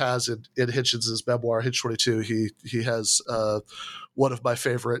also has in Hitchens' memoir, Hitch 22, he has one of my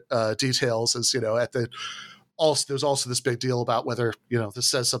favorite details is, there's also this big deal about whether, this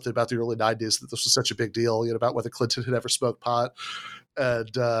says something about the early 90s, that this was such a big deal, about whether Clinton had ever smoked pot. And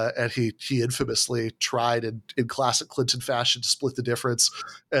he infamously tried in classic Clinton fashion to split the difference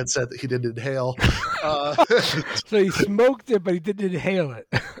and said that he didn't inhale. So he smoked it, but he didn't inhale it.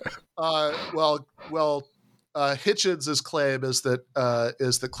 Hitchens' claim is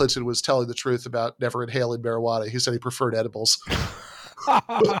that Clinton was telling the truth about never inhaling marijuana. He said he preferred edibles. But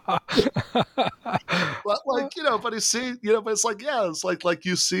but you see, but it's like, it's like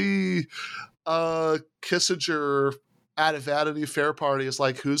you see Kissinger at a Vanity Fair party is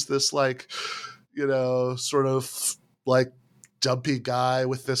like, who's this, like, sort of like dumpy guy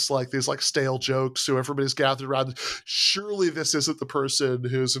with this, like, these, like, stale jokes who everybody's gathered around. Surely this isn't the person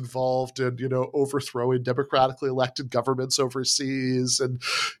who's involved in, overthrowing democratically elected governments overseas and,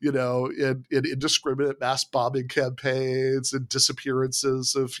 in indiscriminate mass bombing campaigns and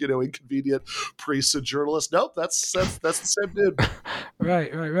disappearances of, inconvenient priests and journalists. Nope, that's the same dude.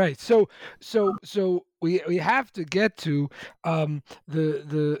 Right. So we have to get to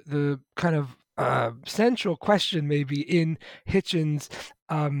the kind of central question maybe in Hitchens'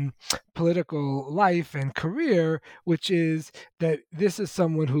 political life and career, which is that this is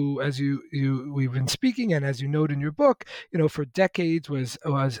someone who, as we've been speaking, and as you note in your book, for decades was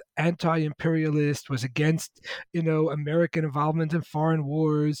anti-imperialist, was against American involvement in foreign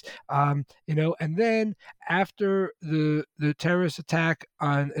wars, and then after the terrorist attack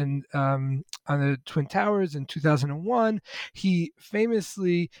on the Twin Towers in 2001, he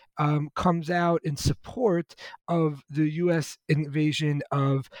famously comes out in support of the U.S. invasion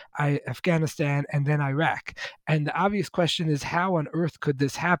of Afghanistan and then Iraq. And the obvious question is, how on earth could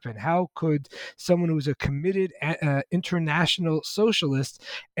this happen? How could someone who's a committed international socialist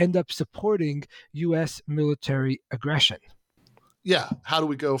end up supporting U.S. military aggression? Yeah, how do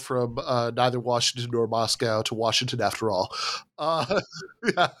we go from neither Washington nor Moscow to Washington after all?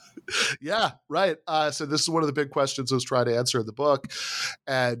 Yeah, right. So this is one of the big questions I was trying to answer in the book.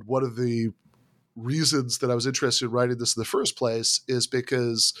 And one of the reasons that I was interested in writing this in the first place is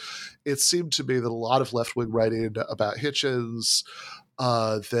because it seemed to me that a lot of left-wing writing about Hitchens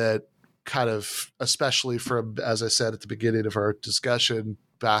that kind of, especially from, as I said at the beginning of our discussion,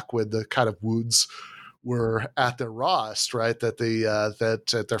 back when the kind of wounds were at their rawest, right? That at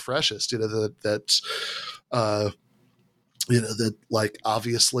their freshest, that like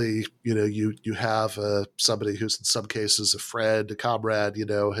obviously, you have somebody who's in some cases a friend, a comrade,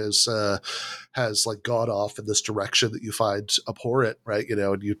 has like gone off in this direction that you find abhorrent, right?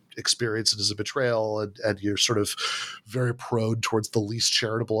 And you experience it as a betrayal, and you're sort of very prone towards the least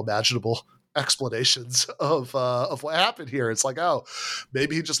charitable imaginable explanations of what happened here. It's like, oh,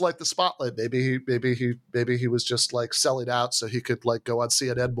 maybe he just liked the spotlight. Maybe he was just like selling out so he could like go on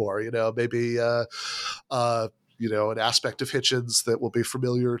CNN more. Maybe an aspect of Hitchens that will be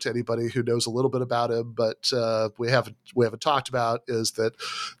familiar to anybody who knows a little bit about him, but we haven't talked about is that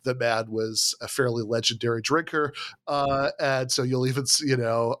the man was a fairly legendary drinker, and so you'll even see,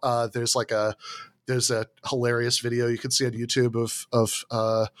 there's a hilarious video you can see on YouTube of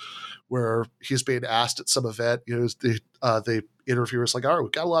where he's being asked at some event. The interviewer's like, "All right,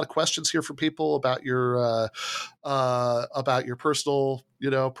 we've got a lot of questions here from people about your personal,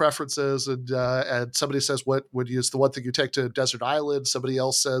 preferences." And somebody says, "What would you is the one thing you take to a desert island?" Somebody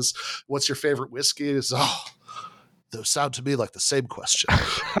else says, "What's your favorite whiskey?" It's those sound to me like the same question.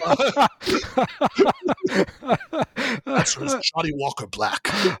 That's Johnny Walker Black.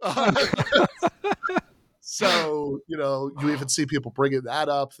 So, you even see people bringing that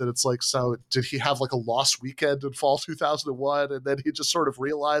up, that it's like, so did he have like a lost weekend in fall 2001? And then he just sort of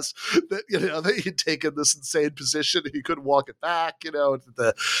realized that, that he'd taken this insane position and he couldn't walk it back, and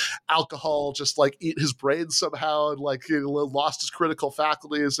the alcohol just like eat his brain somehow, and like he lost his critical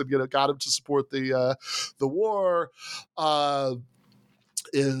faculties and, got him to support the war.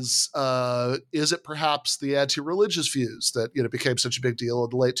 Is it perhaps the anti-religious views that became such a big deal in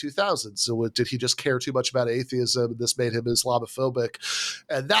the late 2000s? So did he just care too much about atheism, and this made him Islamophobic?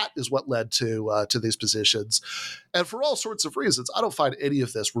 And that is what led to these positions. And for all sorts of reasons, I don't find any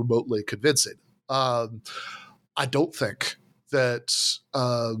of this remotely convincing. I don't think that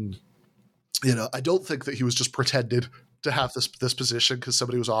I don't think that he was just pretended to have this position because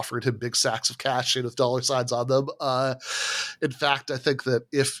somebody was offering him big sacks of cash with dollar signs on them. In fact, I think that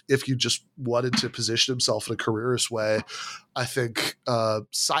if you just wanted to position himself in a careerist way, I think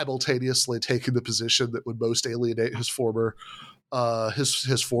simultaneously taking the position that would most alienate his former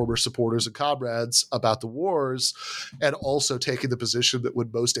supporters and comrades about the wars, and also taking the position that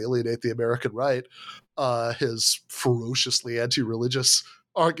would most alienate the American right, his ferociously anti-religious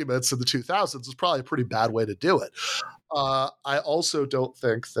arguments in the 2000s, is probably a pretty bad way to do it. I also don't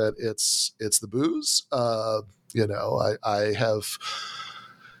think that it's the booze. I have,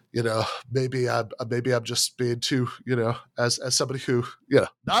 maybe I'm just being too, as somebody who,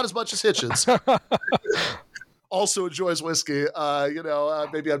 not as much as Hitchens, also enjoys whiskey.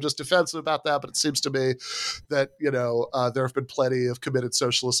 Maybe I'm just defensive about that, but it seems to me that, there have been plenty of committed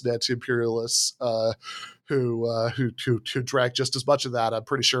socialists and anti-imperialists who drank just as much of that. I'm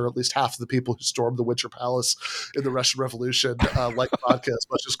pretty sure at least half of the people who stormed the Winter Palace in the Russian Revolution liked vodka as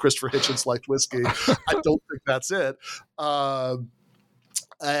much as Christopher Hitchens liked whiskey. I don't think that's it.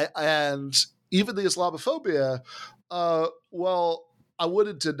 And even the Islamophobia, I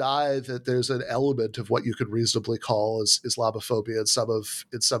wouldn't deny that there's an element of what you could reasonably call as Islamophobia in some of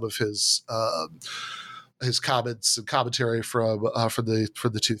his comments and commentary from the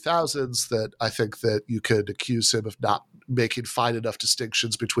 2000s, that I think that you could accuse him of not making fine enough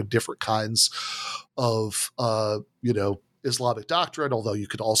distinctions between different kinds of Islamic doctrine, although you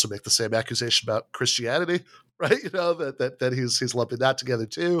could also make the same accusation about Christianity, right? That he's lumping that together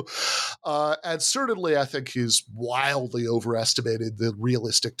too. And certainly I think he's wildly overestimated the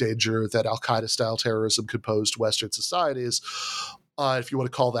realistic danger that Al-Qaeda style terrorism could pose to Western societies. If you want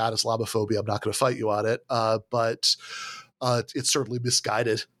to call that Islamophobia, I'm not going to fight you on it. But it's certainly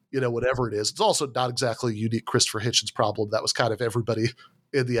misguided, whatever it is. It's also not exactly a unique Christopher Hitchens problem. That was kind of everybody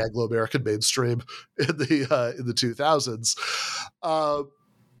in the Anglo-American mainstream in the 2000s.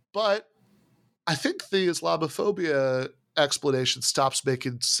 But I think the Islamophobia explanation stops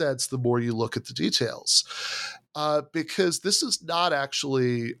making sense the more you look at the details. Because this is not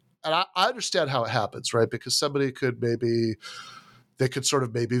actually, and I understand how it happens, right? Because somebody could sort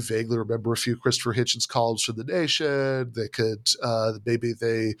of maybe vaguely remember a few Christopher Hitchens columns from The Nation. They could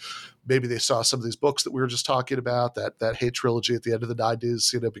maybe they saw some of these books that we were just talking about, that Hate trilogy at the end of the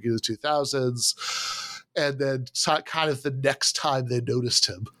 90s, beginning of the 2000s, and then kind of the next time they noticed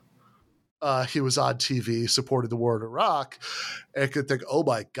him, he was on TV supporting the war in Iraq, and could think, oh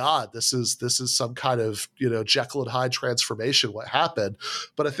my God, this is some kind of Jekyll and Hyde transformation. What happened?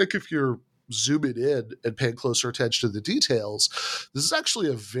 But I think if you're zooming in and paying closer attention to the details, this is actually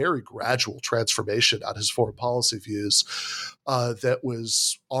a very gradual transformation on his foreign policy views that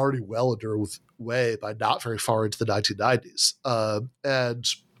was already well underway by not very far into the 1990s. And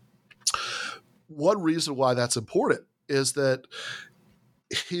one reason why that's important is that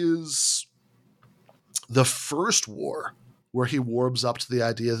the first war, where he warms up to the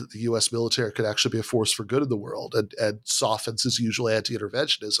idea that the U.S. military could actually be a force for good in the world and softens his usual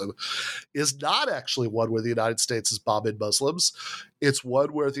anti-interventionism, is not actually one where the United States is bombing Muslims. It's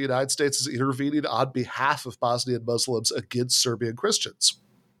one where the United States is intervening on behalf of Bosnian Muslims against Serbian Christians.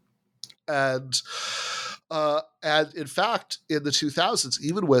 And in fact, in the 2000s,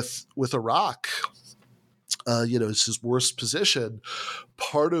 even with Iraq, it's his worst position.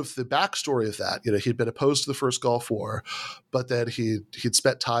 Part of the backstory of that, he'd been opposed to the first Gulf War, but then he'd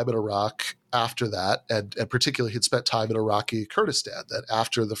spent time in Iraq after that, and particularly he'd spent time in Iraqi Kurdistan. That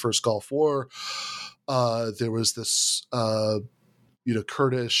after the first Gulf War, there was this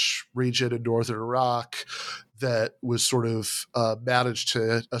Kurdish region in northern Iraq that was sort of managed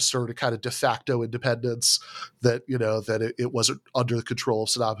to assert a kind of de facto independence, that it wasn't under the control of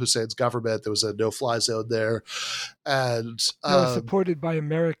Saddam Hussein's government. There was a no-fly zone there, and supported by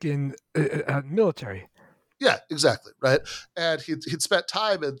American military. Yeah, exactly, right. And he'd spent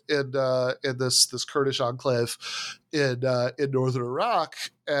time in this Kurdish enclave in northern Iraq,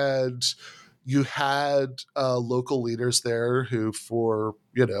 and you had local leaders there who, for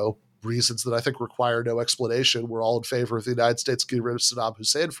reasons that I think require no explanation, were all in favor of the United States getting rid of Saddam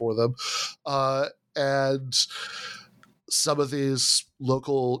Hussein for them. And some of these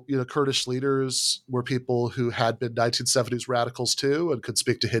local, Kurdish leaders were people who had been 1970s radicals too, and could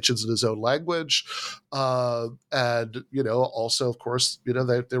speak to Hitchens in his own language. And, also, of course,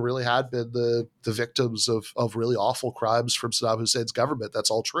 they really had been the victims of really awful crimes from Saddam Hussein's government.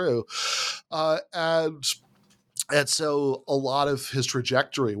 That's all true. And so a lot of his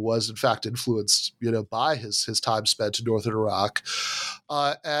trajectory was, in fact, influenced, by his time spent in northern Iraq.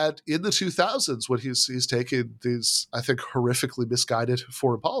 And in the 2000s, when he's taking these, I think, horrifically misguided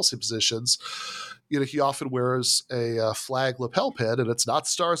foreign policy positions, he often wears a flag lapel pin, and it's not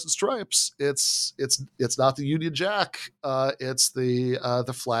Stars and Stripes. It's not the Union Jack. It's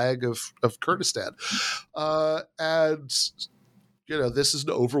the flag of Kurdistan. And this is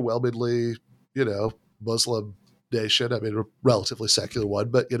an overwhelmingly Muslim nation. I mean, a relatively secular one,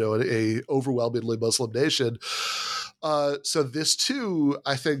 but a overwhelmingly Muslim nation. So this too,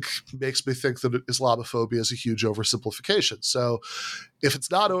 I think, makes me think that Islamophobia is a huge oversimplification. So if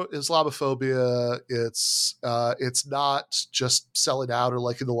it's not Islamophobia, it's not just selling out or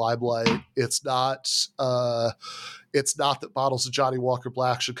liking the limelight. It's not that bottles of Johnny Walker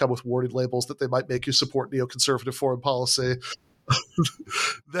Black should come with warning labels that they might make you support neoconservative foreign policy.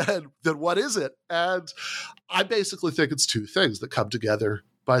 then what is it? And I basically think it's two things that come together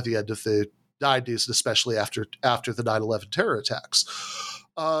by the end of the 90s, and especially after the 9/11 terror attacks,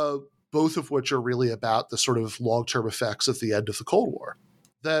 both of which are really about the sort of long-term effects of the end of the Cold War.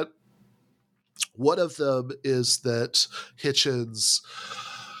 That one of them is that Hitchens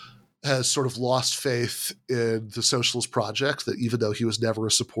has sort of lost faith in the socialist project, that even though he was never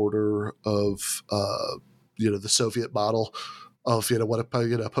a supporter of the Soviet model of what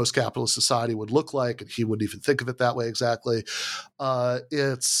a post-capitalist society would look like, and he wouldn't even think of it that way exactly.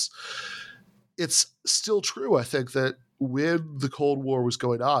 It's still true, I think, that when the Cold War was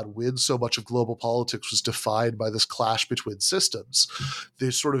going on, when so much of global politics was defined by this clash between systems,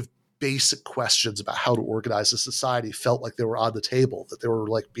 they sort of basic questions about how to organize a society felt like they were on the table, that they were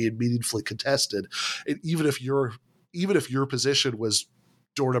like being meaningfully contested. And even if your position was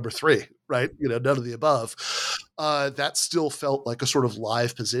door number 3, right? None of the above, that still felt like a sort of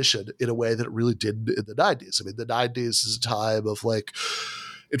live position in a way that it really didn't in the 90s. I mean, the 90s is a time of like,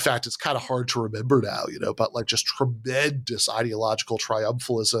 in fact, it's kind of hard to remember now, but like just tremendous ideological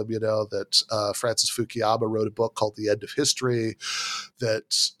triumphalism, that Francis Fukuyama wrote a book called The End of History that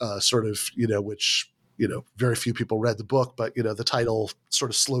sort of, which, very few people read the book, but, the title sort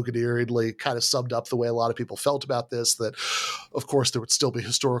of sloganeeringly kind of summed up the way a lot of people felt about this, that of course there would still be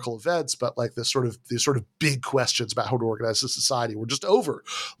historical events, but like these sort of big questions about how to organize a society were just over.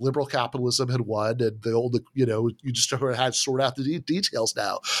 Liberal capitalism had won, and the old, you just had to sort out the details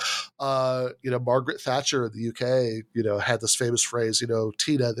now. Margaret Thatcher in the UK, had this famous phrase,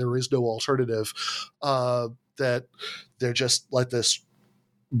 Tina, there is no alternative, that they're just like this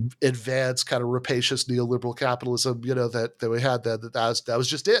advanced kind of rapacious neoliberal capitalism, that we had then, that was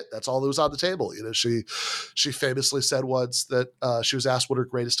just it. That's all that was on the table. She famously said once that she was asked what her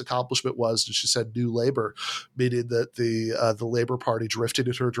greatest accomplishment was, and she said New Labour, meaning that the Labour Party drifted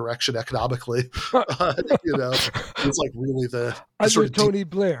in her direction economically. It's like really the sort of Tony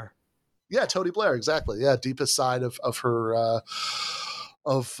Blair. Yeah, Tony Blair, exactly. Yeah, deepest side of her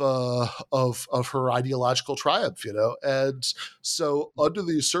of her ideological triumph, and so under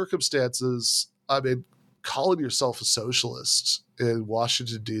these circumstances, I mean, calling yourself a socialist in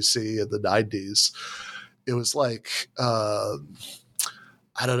Washington D.C. in the 90s, it was like I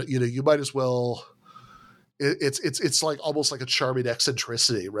don't know, you might as well. It's like almost like a charming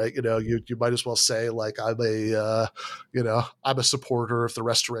eccentricity, right? You might as well say like I'm a supporter of the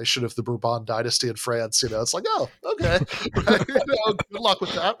restoration of the Bourbon dynasty in France. It's like, oh, okay, right? Good luck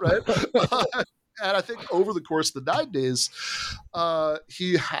with that, right? And I think over the course of the 90s,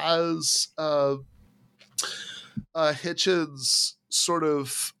 he has Hitchens sort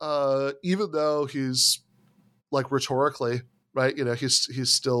of, even though he's like rhetorically, right,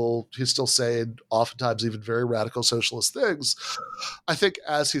 he's still saying oftentimes even very radical socialist things. I think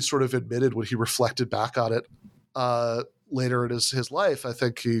as he sort of admitted when he reflected back on it later in his life, I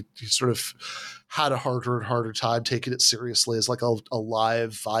think he sort of had a harder and harder time taking it seriously as like a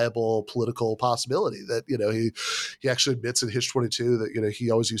live, viable political possibility. That he actually admits in Hitch 22 that he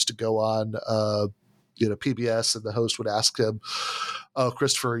always used to go on PBS, and the host would ask him, "Oh,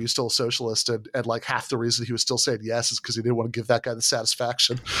 Christopher, are you still a socialist?" And like half the reason he was still saying yes is because he didn't want to give that guy the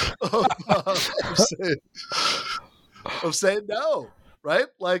satisfaction of saying no, right?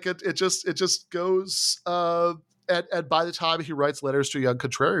 Like it just goes. And by the time he writes Letters to a Young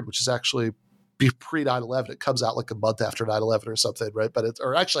Contrarian, which is actually pre 9/11, it comes out like a month after 9/11 or something, right? But I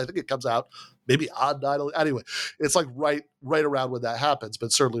think it comes out maybe on 9/11. Anyway, it's like right around when that happens,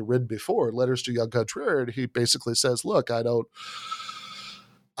 but certainly written before Letters to a Young Contrarian. He basically says, "Look, I don't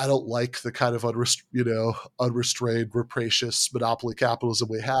like the kind of unrestrained, rapacious monopoly capitalism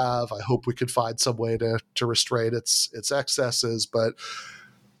we have. I hope we can find some way to restrain its excesses, but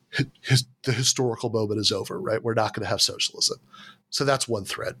the historical moment is over, right? We're not going to have socialism." So that's one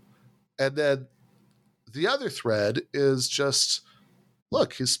thread. And then the other thread is just,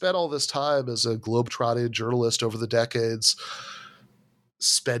 look, he's spent all this time as a globe-trotting journalist over the decades,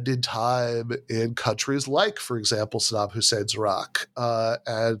 spending time in countries like, for example, Saddam Hussein's Iraq,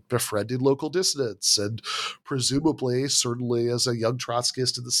 and befriending local dissidents. And presumably, certainly as a young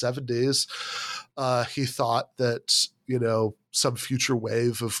Trotskyist in the 70s, he thought that, some future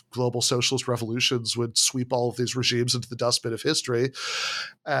wave of global socialist revolutions would sweep all of these regimes into the dustbin of history.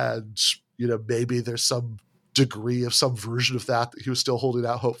 And, maybe there's some degree of some version of that he was still holding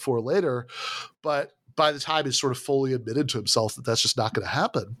out hope for later. But by the time he's sort of fully admitted to himself that that's just not going to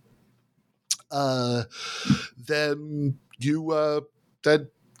happen, then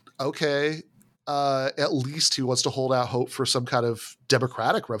okay, at least he wants to hold out hope for some kind of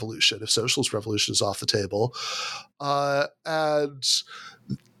democratic revolution if socialist revolution is off the table. And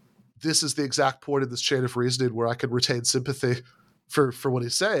this is the exact point in this chain of reasoning where I can retain sympathy for what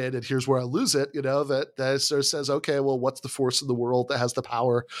he's saying. And here's where I lose it, that sort of says, okay, well, what's the force in the world that has the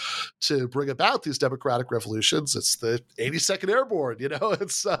power to bring about these democratic revolutions? It's the 82nd Airborne,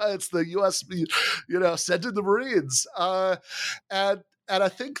 it's the U.S., sending the Marines. And I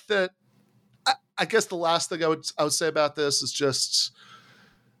think that, I guess the last thing I would say about this is just,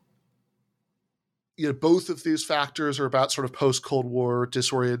 both of these factors are about sort of post-Cold War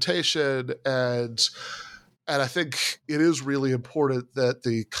disorientation, and I think it is really important that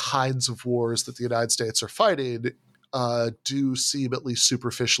the kinds of wars that the United States are fighting do seem at least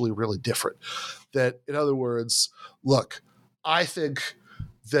superficially really different. That, in other words, look, I think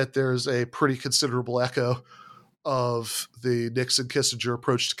that there's a pretty considerable echo of the Nixon-Kissinger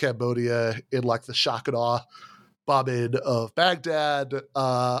approach to Cambodia in like the shock and awe bombing of Baghdad.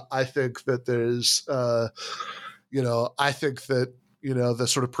 I think that there's, I think that, the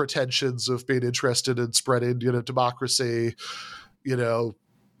sort of pretensions of being interested in spreading, democracy,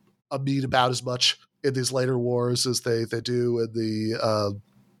 mean about as much in these later wars as they do in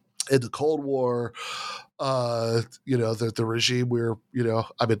the Cold War. The regime where,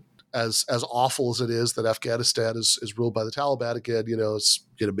 as awful as it is that Afghanistan is ruled by the Taliban again, it's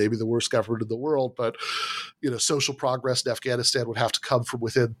maybe the worst government in the world, but social progress in Afghanistan would have to come from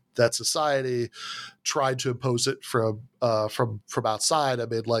within that society. Trying to impose it from outside,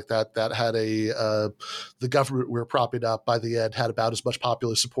 that had the government we were propping up by the end had about as much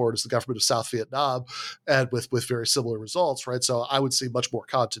popular support as the government of South Vietnam, and with very similar results, right? So I would see much more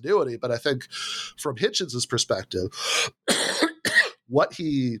continuity, but I think from Hitchens's perspective,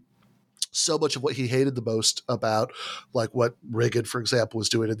 so much of what he hated the most about like what Reagan, for example, was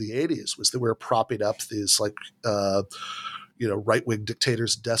doing in the 80s was that we were propping up these right-wing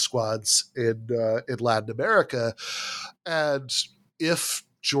dictators and death squads in Latin America. And if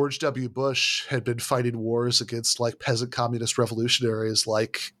George W. Bush had been fighting wars against like peasant communist revolutionaries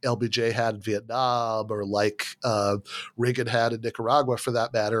like LBJ had in Vietnam, or like Reagan had in Nicaragua for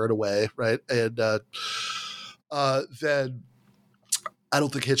that matter, in a way, right? And then I don't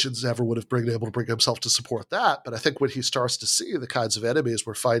think Hitchens ever would have been able to bring himself to support that. But I think when he starts to see the kinds of enemies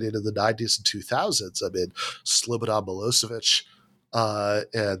we're fighting in the 90s and 2000s, I mean, Slobodan Milosevic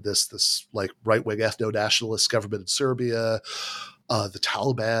and this like right-wing ethno-nationalist government in Serbia, the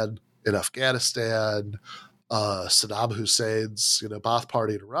Taliban in Afghanistan, Saddam Hussein's Ba'ath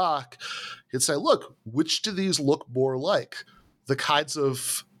Party in Iraq, he'd say, look, which do these look more like? The kinds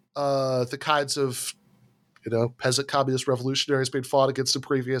of peasant communist revolutionaries being fought against in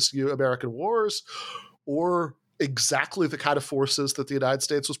previous American wars, or exactly the kind of forces that the United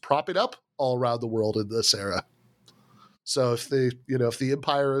States was propping up all around the world in this era. So if the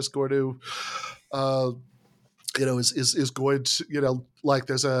empire is going to, is going to, like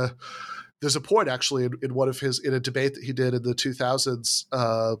there's a point actually in one of in a debate that he did in the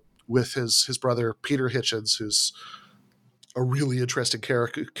 2000s with his brother Peter Hitchens, who's a really interesting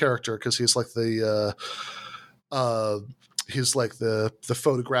character because he's like the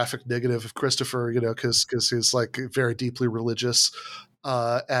photographic negative of Christopher, because he's like very deeply religious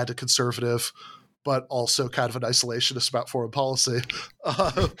and a conservative, but also kind of an isolationist about foreign policy.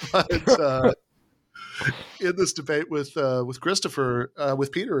 But in this debate with Christopher,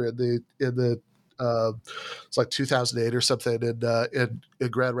 with Peter in the it's like 2008 or something in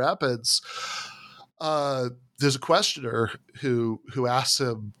Grand Rapids, there's a questioner who asks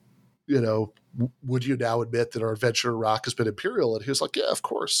him, would you now admit that our adventure in Iraq has been imperial? And he was like, yeah, of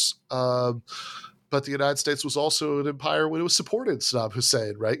course. But the United States was also an empire when it was supporting Saddam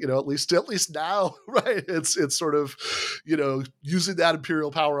Hussein, right? At least now, right? It's sort of, using that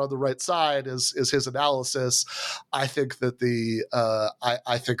imperial power on the right side is his analysis. I think that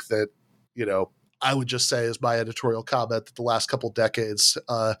I would just say as my editorial comment that the last couple of decades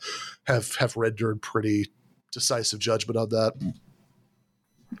have rendered pretty decisive judgment on that.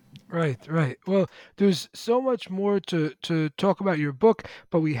 Right. Well, there's so much more to talk about your book,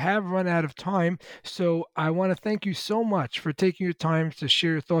 but we have run out of time. So I want to thank you so much for taking your time to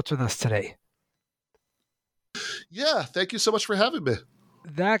share your thoughts with us today. Yeah, thank you so much for having me.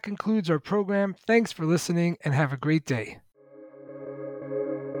 That concludes our program. Thanks for listening and have a great day.